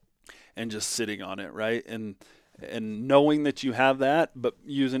and just sitting on it, right? And knowing that you have that, but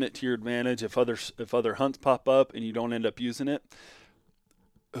using it to your advantage. If other hunts pop up and you don't end up using it,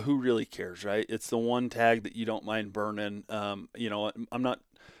 who really cares, right? It's the one tag that you don't mind burning. I'm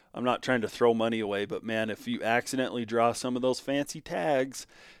not trying to throw money away, but man, if you accidentally draw some of those fancy tags,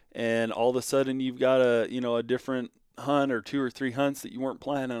 and all of a sudden you've got a different hunt or 2 or 3 hunts that you weren't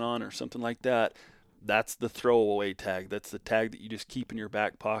planning on or something like that, that's the throwaway tag. That's the tag that you just keep in your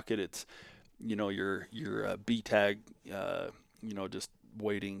back pocket. It's your B tag, just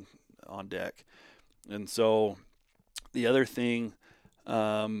waiting on deck. And so the other thing,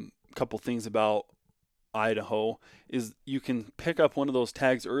 couple things about Idaho is you can pick up one of those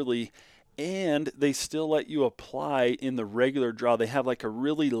tags early, and they still let you apply in the regular draw. They have like a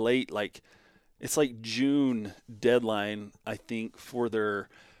really late, like it's like June deadline, I think, for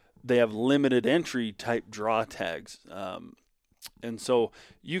they have limited entry type draw tags. And so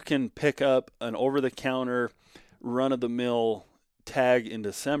you can pick up an over the counter, run of the mill tag in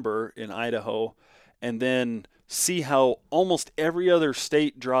December in Idaho, and then see how almost every other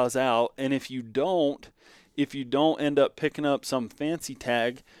state draws out. And if you don't end up picking up some fancy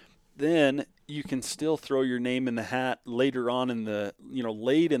tag, then you can still throw your name in the hat later on in the,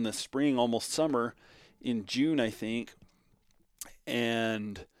 late in the spring, almost summer, in June, I think,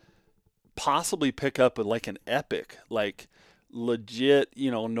 and possibly pick up like an epic, like legit,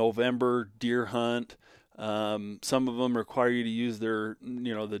 November deer hunt. Some of them require you to use their,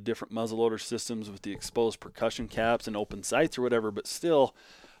 the different muzzleloader systems with the exposed percussion caps and open sights or whatever, but still,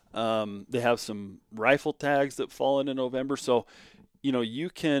 they have some rifle tags that fall into November. So, you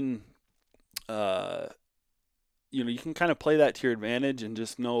can, you can kind of play that to your advantage and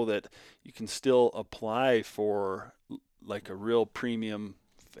just know that you can still apply for like a real premium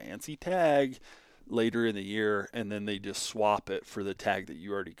fancy tag later in the year, and then they just swap it for the tag that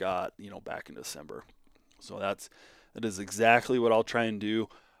you already got, back in December. So that is exactly what I'll try and do,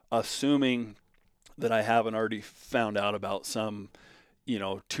 assuming that I haven't already found out about some,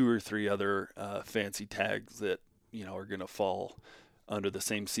 2 or 3 other fancy tags that, are going to fall under the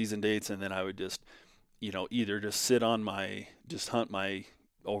same season dates. And then I would just, either just hunt my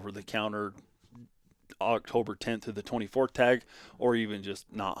over-the-counter October 10th to the 24th tag, or even just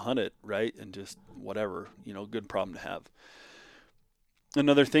not hunt it, right? And just whatever, good problem to have.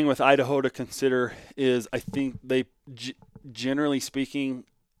 Another thing with Idaho to consider is I think they, generally speaking,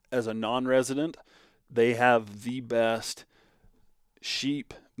 as a non-resident, they have the best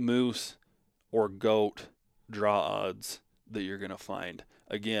sheep, moose, or goat draw odds that you're going to find.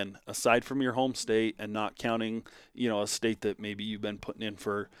 Again, aside from your home state and not counting, a state that maybe you've been putting in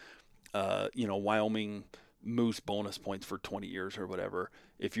for, Wyoming moose bonus points for 20 years or whatever.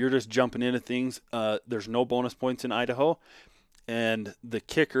 If you're just jumping into things, there's no bonus points in Idaho. And the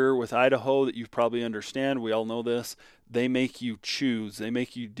kicker with Idaho that you probably understand, we all know this, they make you choose. They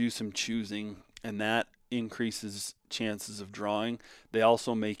make you do some choosing, and that increases chances of drawing. They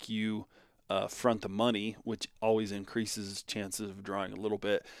also make you front the money, which always increases chances of drawing a little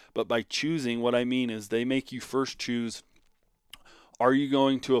bit. But by choosing, what I mean is they make you first choose, are you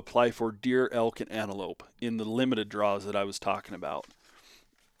going to apply for deer, elk, and antelope in the limited draws that I was talking about?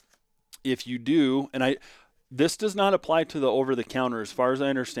 If you do, this does not apply to the over-the-counter as far as I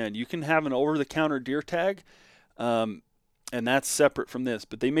understand. You can have an over-the-counter deer tag, and that's separate from this.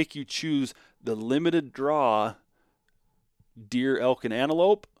 But they make you choose the limited draw deer, elk, and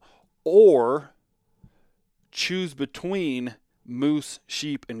antelope, or choose between moose,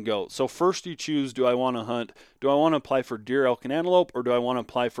 sheep, and goat. So first you choose, do I want to apply for deer, elk, and antelope, or do I want to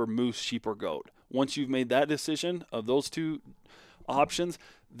apply for moose, sheep, or goat? Once you've made that decision of those two options,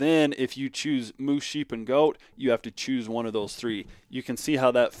 then if you choose moose, sheep, and goat, you have to choose one of those 3. You can see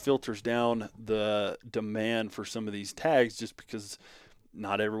how that filters down the demand for some of these tags, just because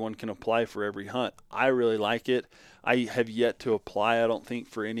not everyone can apply for every hunt. I really like it. I have yet to apply, I don't think,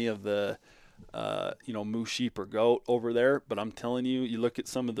 for any of the moose, sheep, or goat over there, but I'm telling you, you look at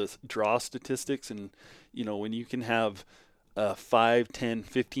some of the draw statistics, and when you can have a 5, 10,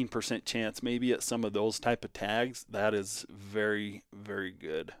 15% chance maybe at some of those type of tags, that is very, very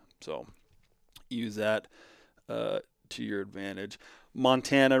good. So use that to your advantage.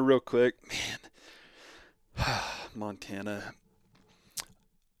 Montana, real quick, man. Montana.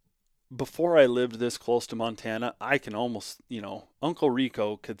 Before I lived this close to Montana, I can almost, Uncle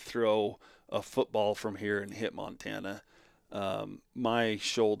Rico could throw a football from here and hit Montana. My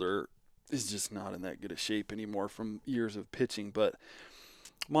shoulder is just not in that good a shape anymore from years of pitching. But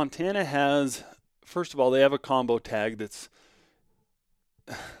Montana has, first of all, they have a combo tag that's,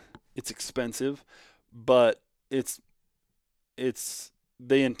 it's expensive, but they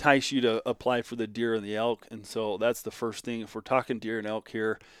entice you to apply for the deer and the elk. And so that's the first thing. If we're talking deer and elk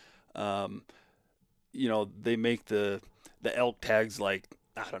here, they make the elk tags like,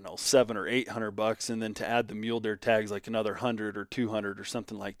 I don't know, $700 or $800, and then to add the mule deer tags like another $100 or $200 or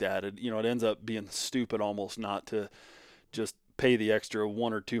something like that. It ends up being stupid almost not to just pay the extra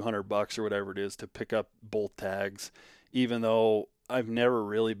 $100 or $200 or whatever it is to pick up both tags. Even though I've never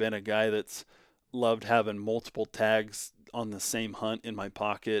really been a guy that's loved having multiple tags on the same hunt in my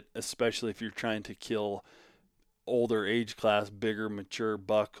pocket, especially if you're trying to kill older age class, bigger, mature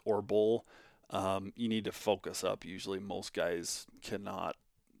buck or bull, you need to focus up. Usually, most guys cannot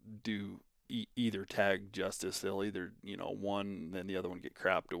do either tag justice. They'll either, one, then the other one get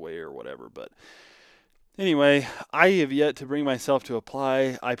crapped away or whatever. But anyway, I have yet to bring myself to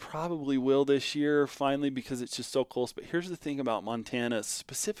apply. I probably will this year finally because it's just so close. But here's the thing about Montana,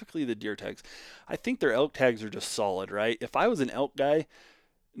 specifically the deer tags. I think their elk tags are just solid, right? If I was an elk guy,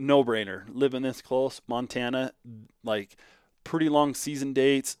 no brainer. Living this close, Montana, like pretty long season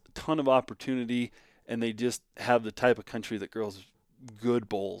dates, ton of opportunity, and they just have the type of country that grows good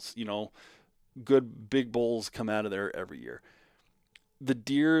bulls, good big bulls come out of there every year. The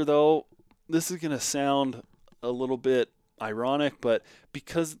deer, though, this is going to sound a little bit ironic, but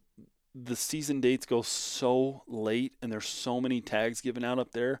because the season dates go so late and there's so many tags given out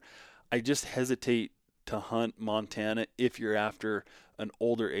up there, I just hesitate to hunt Montana if you're after an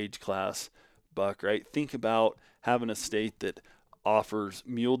older age class buck, right? Think about having a state that offers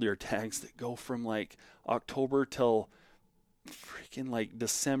mule deer tags that go from like October till freaking like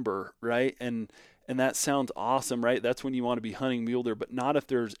December, right? And that sounds awesome, right? That's when you want to be hunting mule deer, but not if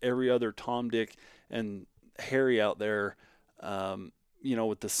there's every other Tom, Dick, and Harry out there,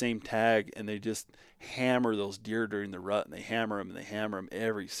 with the same tag, and they just hammer those deer during the rut, and they hammer them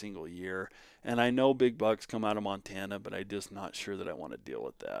every single year. And I know big bucks come out of Montana, but I'm just not sure that I want to deal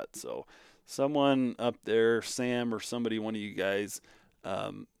with that. So someone up there, Sam or somebody, one of you guys,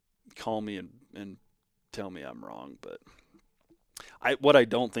 call me and tell me I'm wrong. But what I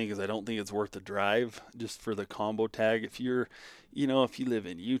don't think it's worth the drive just for the combo tag. If you're, if you live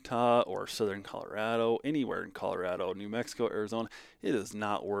in Utah or southern Colorado, anywhere in Colorado, New Mexico, Arizona, it is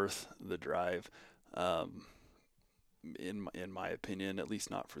not worth the drive. In my opinion, at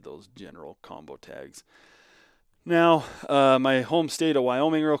least not for those general combo tags. Now, my home state of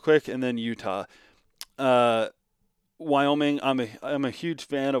Wyoming real quick, and then Utah. Wyoming, I'm a huge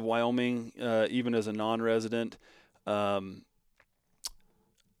fan of Wyoming, even as a non-resident.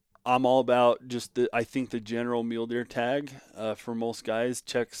 I'm all about I think the general mule deer tag for most guys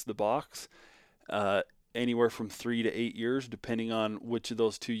checks the box. Anywhere from 3 to 8 years, depending on which of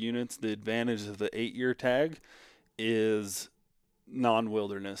those two units. The advantage of the 8-year tag is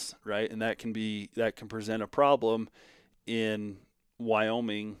non-wilderness, right? And that can present a problem in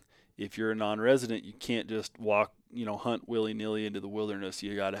Wyoming. If you're a non-resident, you can't just walk, hunt willy-nilly into the wilderness.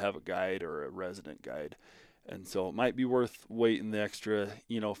 You got to have a guide or a resident guide. And so it might be worth waiting the extra,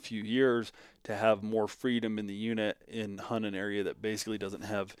 few years to have more freedom in the unit and hunt an area that basically doesn't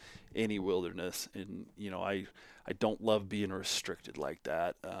have any wilderness. And, I don't love being restricted like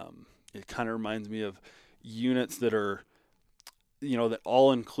that. It kind of reminds me of units that are, that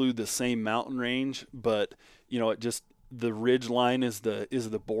all include the same mountain range, but, it just, the ridge line is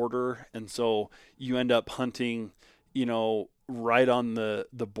the border. And so you end up hunting, right on the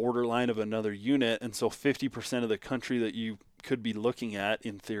borderline of another unit. And so 50% of the country that you could be looking at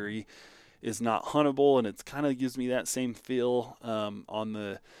in theory is not huntable. And it's kind of gives me that same feel on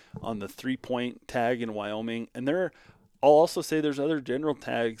the 3-point tag in Wyoming. And I'll also say there's other general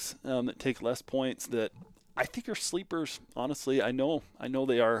tags that take less points that I think are sleepers. Honestly, I know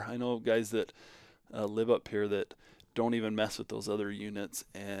they are. I know guys that live up here that don't even mess with those other units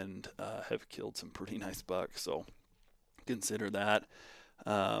and have killed some pretty nice bucks. So consider that.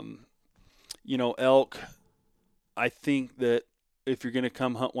 Elk, I think that if you're going to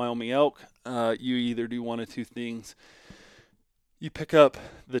come hunt Wyoming elk, you either do one of two things. You pick up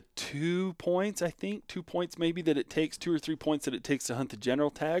the 2 points, I think, 2 points maybe that it takes, 2 or 3 points that it takes to hunt the general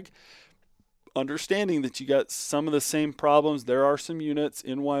tag. Understanding that you got some of the same problems. There are some units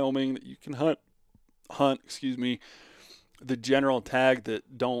in Wyoming that you can hunt, the general tag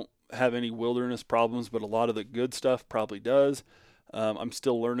that don't have any wilderness problems, but a lot of the good stuff probably does. I'm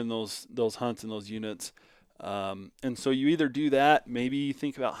still learning those hunts and those units. And so you either do that, maybe you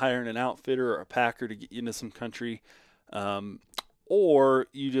think about hiring an outfitter or a packer to get you into some country, or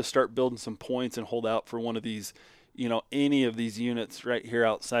you just start building some points and hold out for one of these, any of these units right here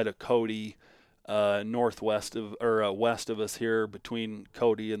outside of Cody, west of us here between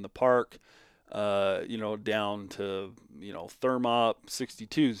Cody and the park, down to, Thermop,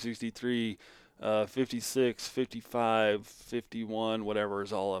 62, 63, 56, 55, 51, whatever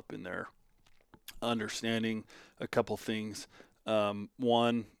is all up in there. Understanding a couple things.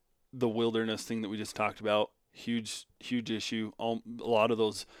 One, the wilderness thing that we just talked about, huge issue.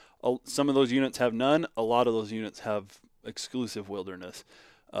 Some of those units have none. A lot of those units have exclusive wilderness,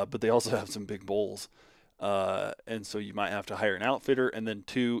 but they also have some big bulls. And so you might have to hire an outfitter. And then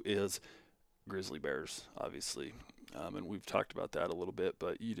 2 is grizzly bears, obviously. And we've talked about that a little bit,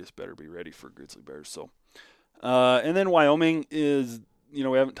 but you just better be ready for grizzly bears. So And then Wyoming is, we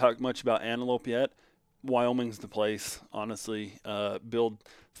haven't talked much about antelope yet. Wyoming's the place, honestly. Build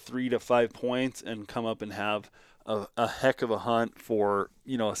 3 to 5 points and come up and have a heck of a hunt for,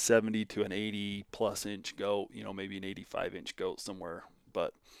 a 70 to an 80 plus inch goat, maybe an 85-inch goat somewhere.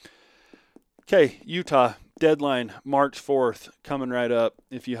 But, okay, Utah, deadline March 4th, coming right up.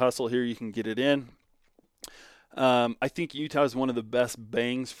 If you hustle here, you can get it in. I think Utah is one of the best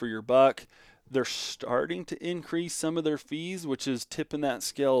bangs for your buck. They're starting to increase some of their fees, which is tipping that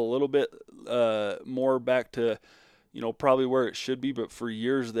scale a little bit more back to, probably where it should be. But for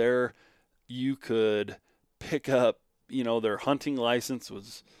years there, you could pick up, their hunting license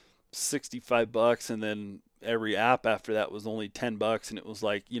was $65, and then every app after that was only $10, and it was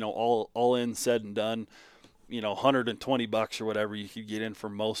like, all in said and done, $120 or whatever you could get in for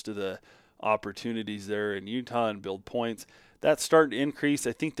most of the opportunities there in Utah and build points. That's starting to increase.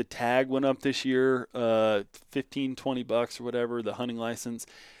 I think the tag went up this year, $15-20 or whatever, the hunting license.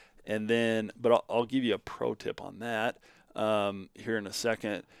 And then, but I'll give you a pro tip on that here in a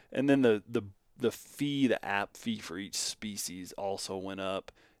second. And then the fee, the app fee for each species also went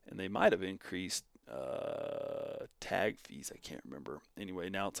up, and they might have increased tag fees. I can't remember.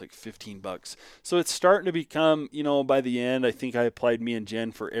 Anyway, now it's like $15. So it's starting to become, by the end, I think I applied me and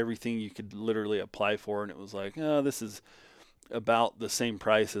Jen for everything you could literally apply for, and it was like, oh, this is about the same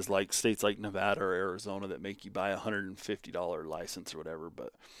price as like states like Nevada or Arizona that make you buy a $150 license or whatever.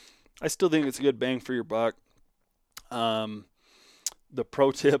 But I still think it's a good bang for your buck. The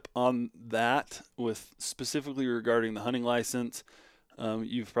pro tip on that, with specifically regarding the hunting license,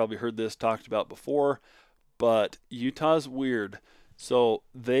 you've probably heard this talked about before, but Utah's weird. So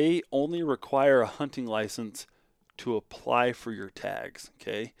they only require a hunting license to apply for your tags,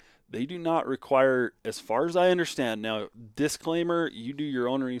 okay? They do not require, as far as I understand. Now, disclaimer, you do your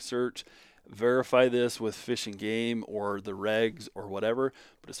own research, verify this with Fish and Game or the regs or whatever,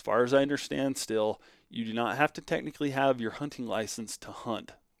 but as far as I understand still, you do not have to technically have your hunting license to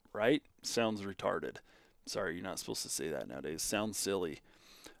hunt, right? Sounds retarded. Sorry, you're not supposed to say that nowadays. Sounds silly.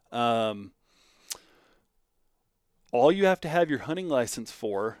 All you have to have your hunting license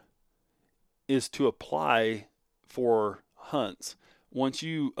for is to apply for hunts. Once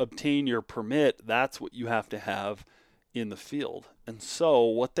you obtain your permit, that's what you have to have in the field. And so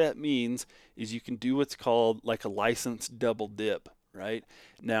what that means is you can do what's called like a license double dip, right?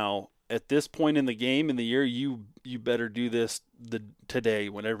 Now, at this point in the game, in the year, you better do this today,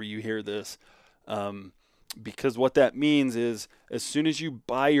 whenever you hear this. Because what that means is as soon as you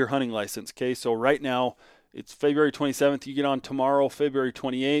buy your hunting license, okay, so right now it's February 27th, you get on tomorrow, February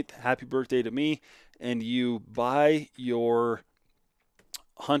 28th, happy birthday to me, and you buy your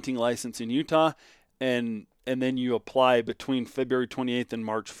hunting license in Utah, and then you apply between February 28th and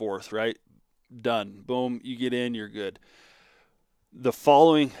March 4th, right? Done. Boom, you get in, you're good. The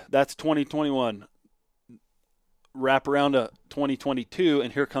following, that's 2021. Wrap around to 2022,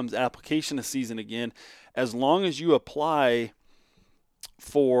 and here comes application season again. As long as you apply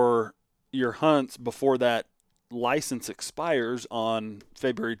for your hunts before that license expires on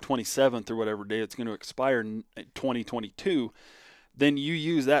February 27th or whatever day it's going to expire in 2022, then you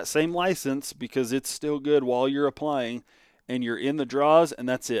use that same license because it's still good while you're applying, and you're in the draws, and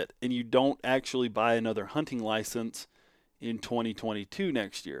that's it. And you don't actually buy another hunting license in 2022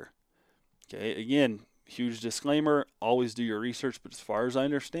 next year. Okay, again, huge disclaimer, always do your research, but as far as I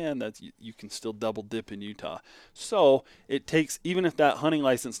understand, that you can still double dip in Utah. So it takes, even if that hunting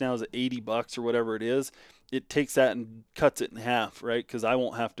license now is at $80 or whatever it is, it takes that and cuts it in half, right? Because I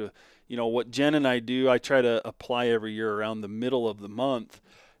won't have to, what Jen and I do, I try to apply every year around the middle of the month.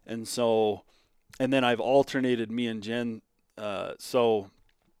 And so, and then I've alternated me and Jen.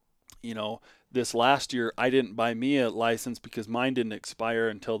 This last year, I didn't buy me a license because mine didn't expire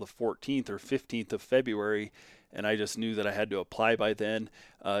until the 14th or 15th of February, and I just knew that I had to apply by then.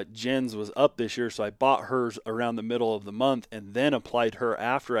 Jen's was up this year, so I bought hers around the middle of the month and then applied her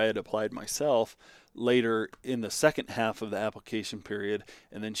after I had applied myself later in the second half of the application period,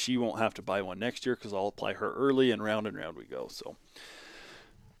 and then she won't have to buy one next year because I'll apply her early, and round we go. So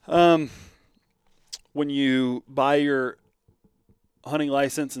when you buy your hunting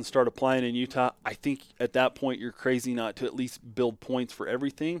license and start applying in Utah, I think at that point you're crazy not to at least build points for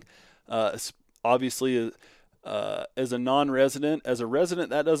everything. Obviously, as a non-resident, as a resident,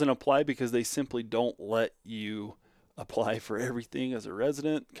 that doesn't apply because they simply don't let you apply for everything as a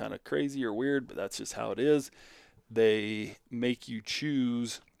resident. Kind of crazy or weird, but that's just how it is. They make you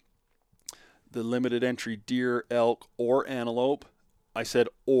choose the limited entry deer, elk, or antelope. I said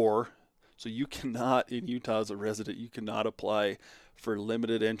or. So you cannot, in Utah as a resident, you cannot apply for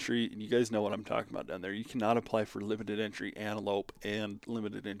limited entry, and you guys know what I'm talking about down there. You cannot apply for limited entry antelope and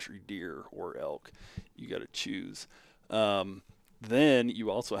limited entry deer or elk. You got to choose. Then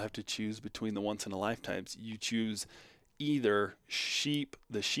you also have to choose between the once in a lifetimes. You choose either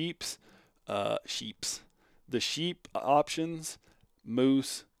the sheep options,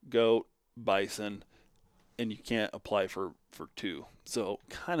 moose, goat, bison, and you can't apply for two. So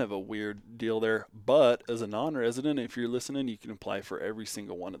kind of a weird deal there. But as a non-resident, if you're listening, you can apply for every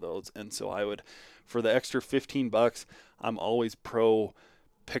single one of those. And so I would, for the extra $15, I'm always pro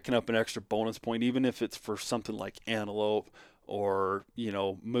picking up an extra bonus point, even if it's for something like antelope or,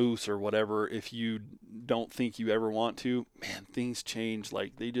 moose or whatever. If you don't think you ever want to, man, things change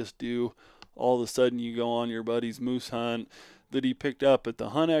like they just do. All of a sudden you go on your buddy's moose hunt that he picked up at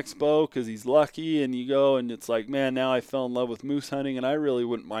the Hunt Expo because he's lucky, and you go and it's like, man, now I fell in love with moose hunting, and I really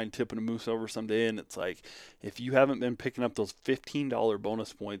wouldn't mind tipping a moose over someday. And it's like, if you haven't been picking up those $15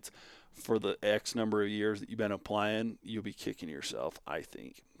 bonus points for the X number of years that you've been applying, you'll be kicking yourself, I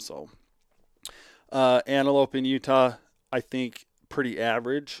think. So antelope in Utah, I think pretty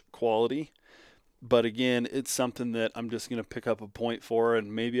average quality. But again, it's something that I'm just going to pick up a point for,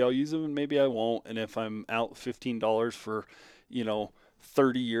 and maybe I'll use them and maybe I won't. And if I'm out $15 for,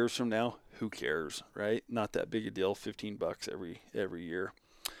 30 years from now, who cares, right? Not that big a deal, $15 every year.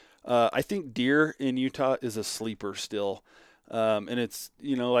 I think deer in Utah is a sleeper still. And it's,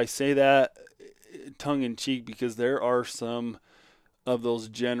 I say that tongue in cheek because there are some of those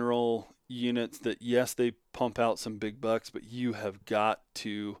general units that, yes, they pump out some big bucks, but you have got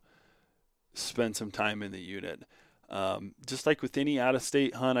to spend some time in the unit. Just like with any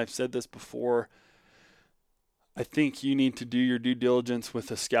out-of-state hunt, I've said this before, I think you need to do your due diligence with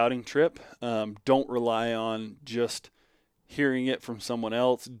a scouting trip. Don't rely on just hearing it from someone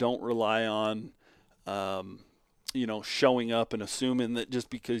else. Don't rely on, showing up and assuming that just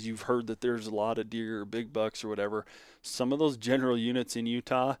because you've heard that there's a lot of deer or big bucks or whatever. Some of those general units in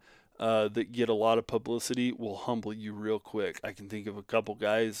Utah that get a lot of publicity will humble you real quick. I can think of a couple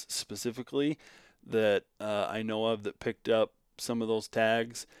guys specifically that I know of that picked up some of those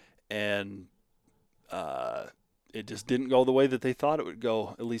tags, and it just didn't go the way that they thought it would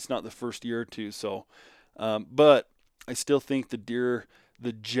go, at least not the first year or two. So, but I still think the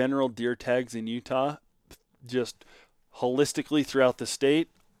general deer tags in Utah, just holistically throughout the state,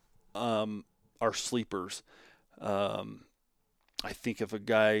 are sleepers. I think if a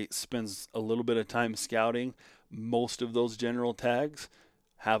guy spends a little bit of time scouting, most of those general tags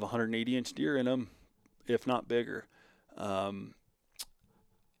have 180-inch deer in them, if not bigger. And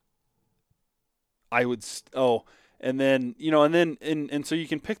so you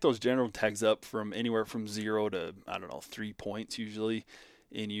can pick those general tags up from anywhere from 0 to 3 points usually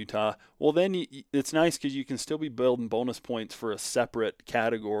in Utah. Well, then it's nice because you can still be building bonus points for a separate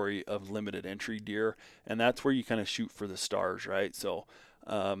category of limited entry deer, and that's where you kind of shoot for the stars, right? So,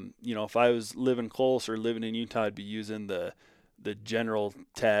 if I was living close or living in Utah, I'd be using the general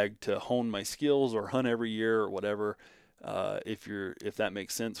tag to hone my skills or hunt every year or whatever, if that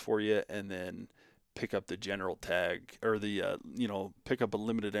makes sense for you, and then pick up the general tag or pick up a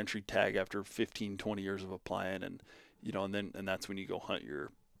limited entry tag after 15, 20 years of applying, and that's when you go hunt your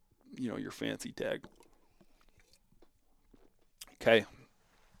fancy tag. Okay.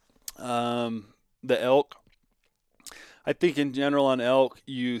 The elk, I think in general on elk,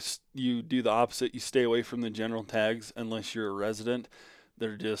 you do the opposite. You stay away from the general tags unless you're a resident.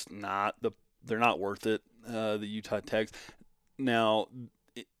 They're just they're not worth it. The Utah tags. Now,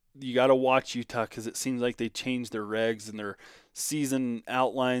 you got to watch Utah because it seems like they changed their regs and their season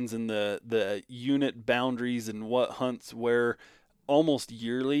outlines and the unit boundaries and what hunts where almost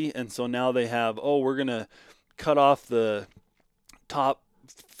yearly. And so now they have, we're going to cut off the top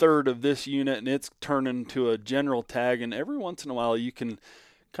third of this unit and it's turned into a general tag. And every once in a while you can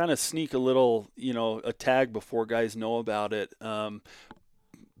kind of sneak a little, a tag before guys know about it.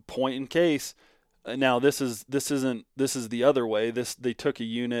 Point in case. Now this is the other way. They took a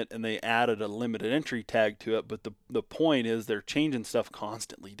unit and they added a limited entry tag to it, but the point is they're changing stuff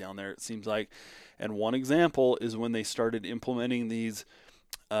constantly down there, it seems like. And one example is when they started implementing these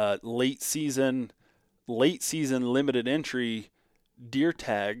late season limited entry deer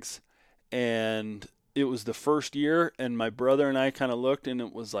tags, and it was the first year, and my brother and I kind of looked and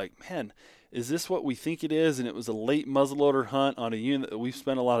it was like, man, is this what we think it is? And it was a late muzzleloader hunt on a unit that we've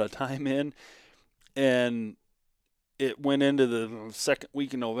spent a lot of time in. And it went into the second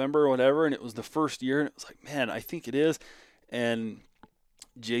week in November or whatever, and it was the first year, and it was like, man, I think it is. And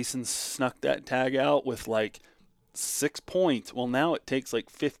Jason snuck that tag out with like 6 points. Well, now it takes like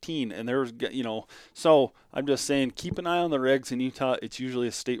 15, and there's, so I'm just saying, keep an eye on the regs in Utah. It's usually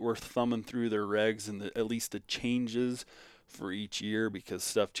a state worth thumbing through their regs and at least the changes for each year, because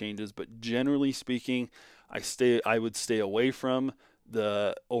stuff changes. But generally speaking, I would stay away from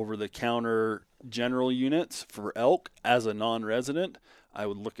the over-the-counter general units for elk as a non-resident. I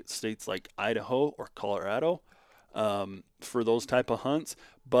would look at states like Idaho or Colorado for those type of hunts,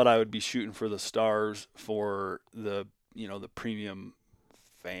 but I would be shooting for the stars for the premium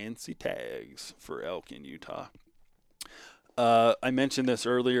fancy tags for elk in Utah. I mentioned this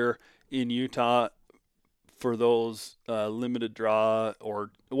earlier in Utah for those limited draw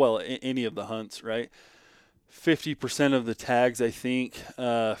or, well, any of the hunts, right? 50% of the tags, I think,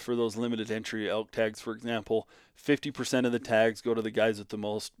 for those limited entry elk tags, for example, 50% of the tags go to the guys with the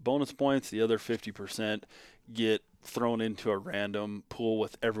most bonus points. The other 50% get thrown into a random pool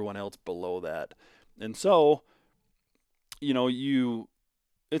with everyone else below that. And so,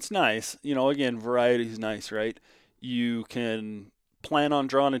 it's nice. Again, variety is nice, right? You can plan on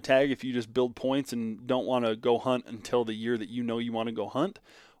drawing a tag if you just build points and don't want to go hunt until the year that you want to go hunt.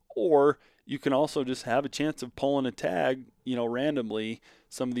 Or you can also just have a chance of pulling a tag, randomly,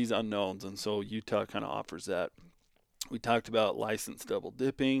 some of these unknowns. And so Utah kind of offers that. We talked about licensed double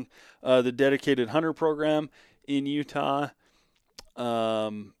dipping. The dedicated hunter program in Utah,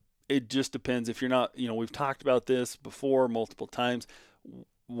 it just depends. If you're not, we've talked about this before multiple times.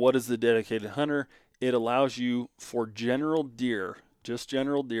 What is the dedicated hunter? It allows you for general deer, just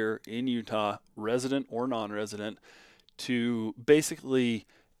general deer in Utah, resident or non-resident, to basically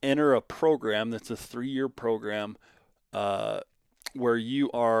enter a program that's a 3-year program where you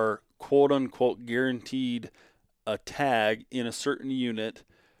are quote unquote guaranteed a tag in a certain unit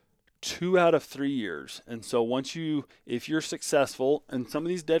 2 out of 3 years. And so if you're successful, and some of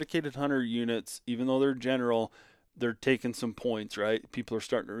these dedicated hunter units, even though they're general, they're taking some points, right? People are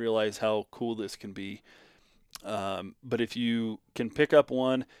starting to realize how cool this can be. But if you can pick up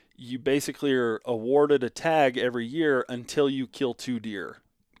one, you basically are awarded a tag every year until you kill 2 deer.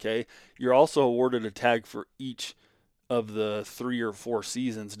 Okay. You're also awarded a tag for each of the 3 or 4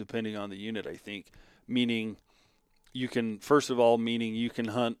 seasons, depending on the unit, I think. Meaning you can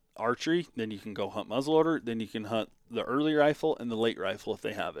hunt archery, then you can go hunt muzzleloader, then you can hunt the early rifle and the late rifle if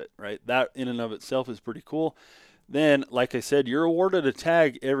they have it, right? That in and of itself is pretty cool. Then, like I said, you're awarded a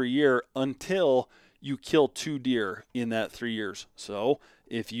tag every year until you kill 2 deer in that 3 years. So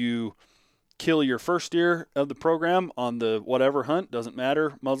if you kill your first deer of the program on the whatever hunt, doesn't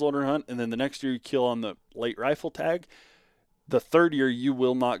matter, muzzleloader hunt, and then the next year you kill on the late rifle tag, the third year you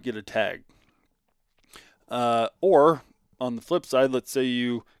will not get a tag. Or on the flip side, let's say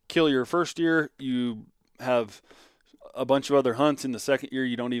you kill your first deer, you have a bunch of other hunts in the second year,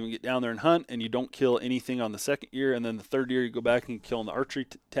 you don't even get down there and hunt, and you don't kill anything on the second year, and then the third year you go back and kill on the archery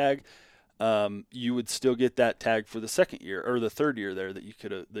tag, you would still get that tag for the second year or the third year there that you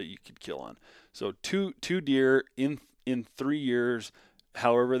could kill on. So two deer in 3 years,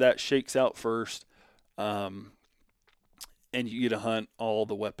 however that shakes out first, and you get to hunt all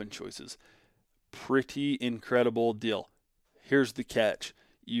the weapon choices. Pretty incredible deal. Here's the catch: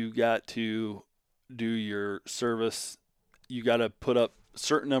 you got to do your service. You got to put up a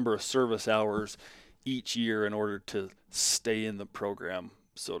certain number of service hours each year in order to stay in the program,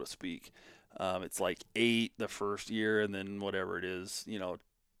 so to speak. It's like 8 the first year, and then whatever it is,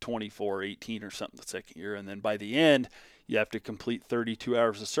 24, 18 or something the second year. And then by the end, you have to complete 32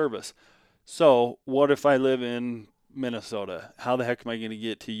 hours of service. So what if I live in Minnesota? How the heck am I going to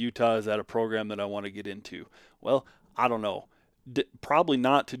get to Utah? Is that a program that I want to get into? Well, I don't know. Probably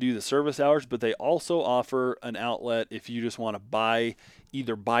not to do the service hours, but they also offer an outlet if you just want to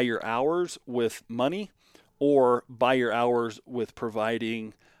either buy your hours with money or buy your hours with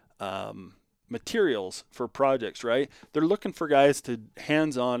providing materials for projects, right? They're looking for guys to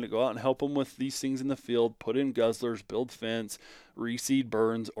hands-on to go out and help them with these things in the field, put in guzzlers, build fence, reseed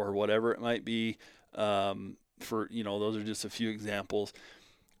burns, or whatever it might be. Those are just a few examples.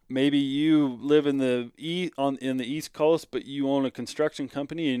 Maybe you live in the East Coast, but you own a construction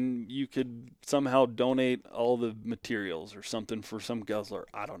company and you could somehow donate all the materials or something for some guzzler.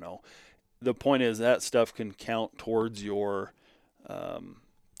 I don't know. The point is that stuff can count towards your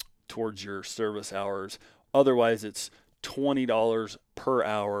service hours. Otherwise, it's $20 per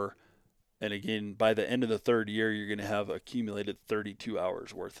hour. And again, by the end of the third year, you're going to have accumulated 32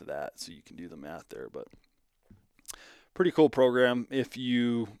 hours worth of that. So you can do the math there. But pretty cool program if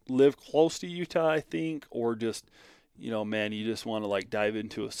you live close to Utah, I think, or just, you just want to dive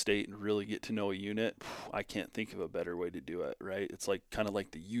into a state and really get to know a unit. I can't think of a better way to do it, right? It's kind of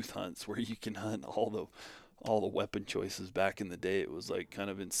like the youth hunts where you can hunt all all the weapon choices back in the day, it was like kind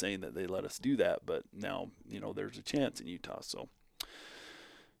of insane that they let us do that. But now, there's a chance in Utah. So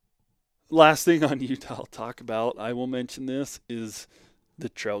last thing on Utah I'll talk about, I will mention this, is the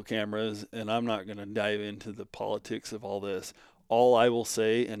trail cameras. And I'm not going to dive into the politics of all this. All I will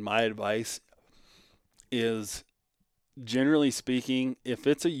say, and my advice is, generally speaking, if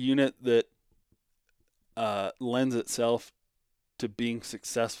it's a unit that lends itself to being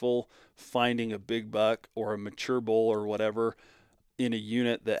successful, finding a big buck or a mature bull or whatever in a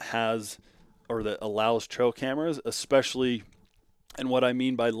unit that has or that allows trail cameras, especially, and what I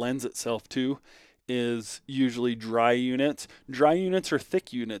mean by lends itself to is usually dry units. Dry units are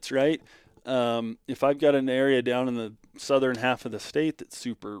thick units, right? If I've got an area down in the southern half of the state that's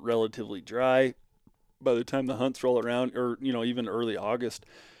super relatively dry, by the time the hunts roll around, or even early August,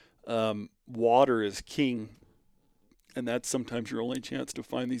 water is king, and that's sometimes your only chance to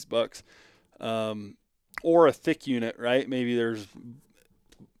find these bucks. Or a thick unit, right? Maybe there's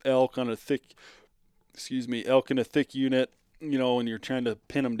elk in a thick unit, and you're trying to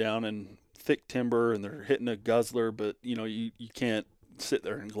pin them down in thick timber, and they're hitting a guzzler, but you can't sit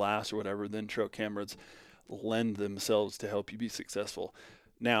there in glass or whatever. Then trail cameras lend themselves to help you be successful.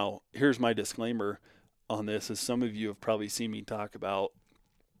 Now, here's my disclaimer on this, as some of you have probably seen me talk about,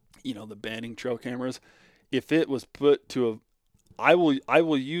 the banning trail cameras. If it was put to I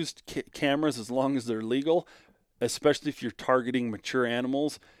will use cameras as long as they're legal, especially if you're targeting mature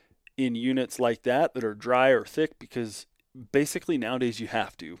animals in units like that are dry or thick, because basically nowadays you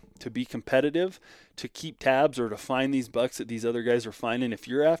have to be competitive, to keep tabs or to find these bucks that these other guys are finding. If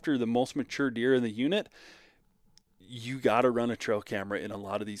you're after the most mature deer in the unit, you got to run a trail camera in a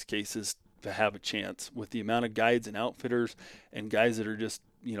lot of these cases to have a chance. With the amount of guides and outfitters and guys that are just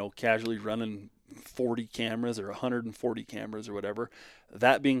casually running 40 cameras or 140 cameras or whatever.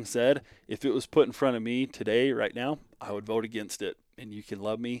 That being said, if it was put in front of me today, right now, I would vote against it. And you can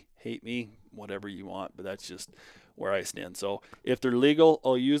love me, hate me, whatever you want, but that's just where I stand. So if they're legal,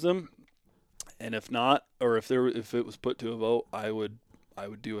 I'll use them. And if not, or if it was put to a vote, I would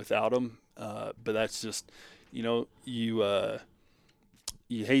do without them. But that's just, you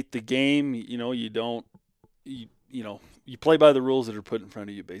hate the game, you don't, you play by the rules that are put in front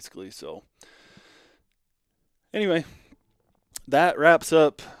of you, basically. So anyway, that wraps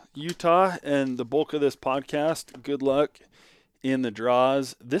up Utah and the bulk of this podcast. Good luck in the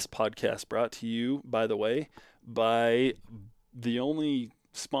draws. This podcast brought to you, by the way, by the only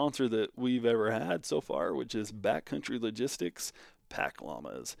sponsor that we've ever had so far, which is Backcountry Logistics Pack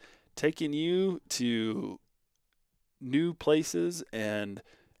Llamas, taking you to new places and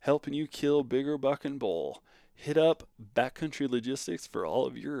helping you kill bigger buck and bull. Hit up Backcountry Logistics for all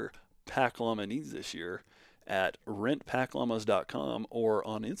of your pack llama needs this year at rentpackllamas.com or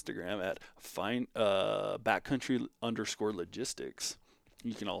on Instagram at backcountry_logistics.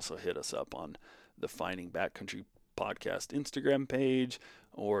 You can also hit us up on the Finding Backcountry podcast Instagram page,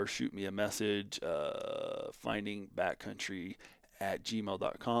 or shoot me a message,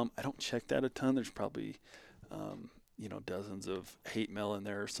 findingbackcountry@gmail.com. I don't check that a ton. There's probably dozens of hate mail in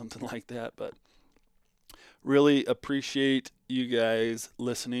there or something like that, but really appreciate you guys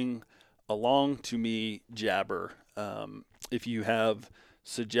listening along to me jabber. If you have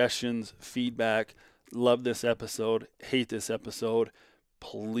suggestions, feedback, love this episode, hate this episode,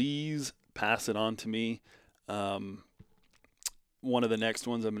 please pass it on to me. One of the next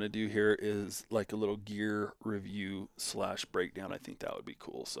ones I'm going to do here is like a little gear review / breakdown. I think that would be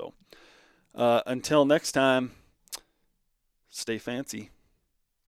cool. So until next time, stay fancy.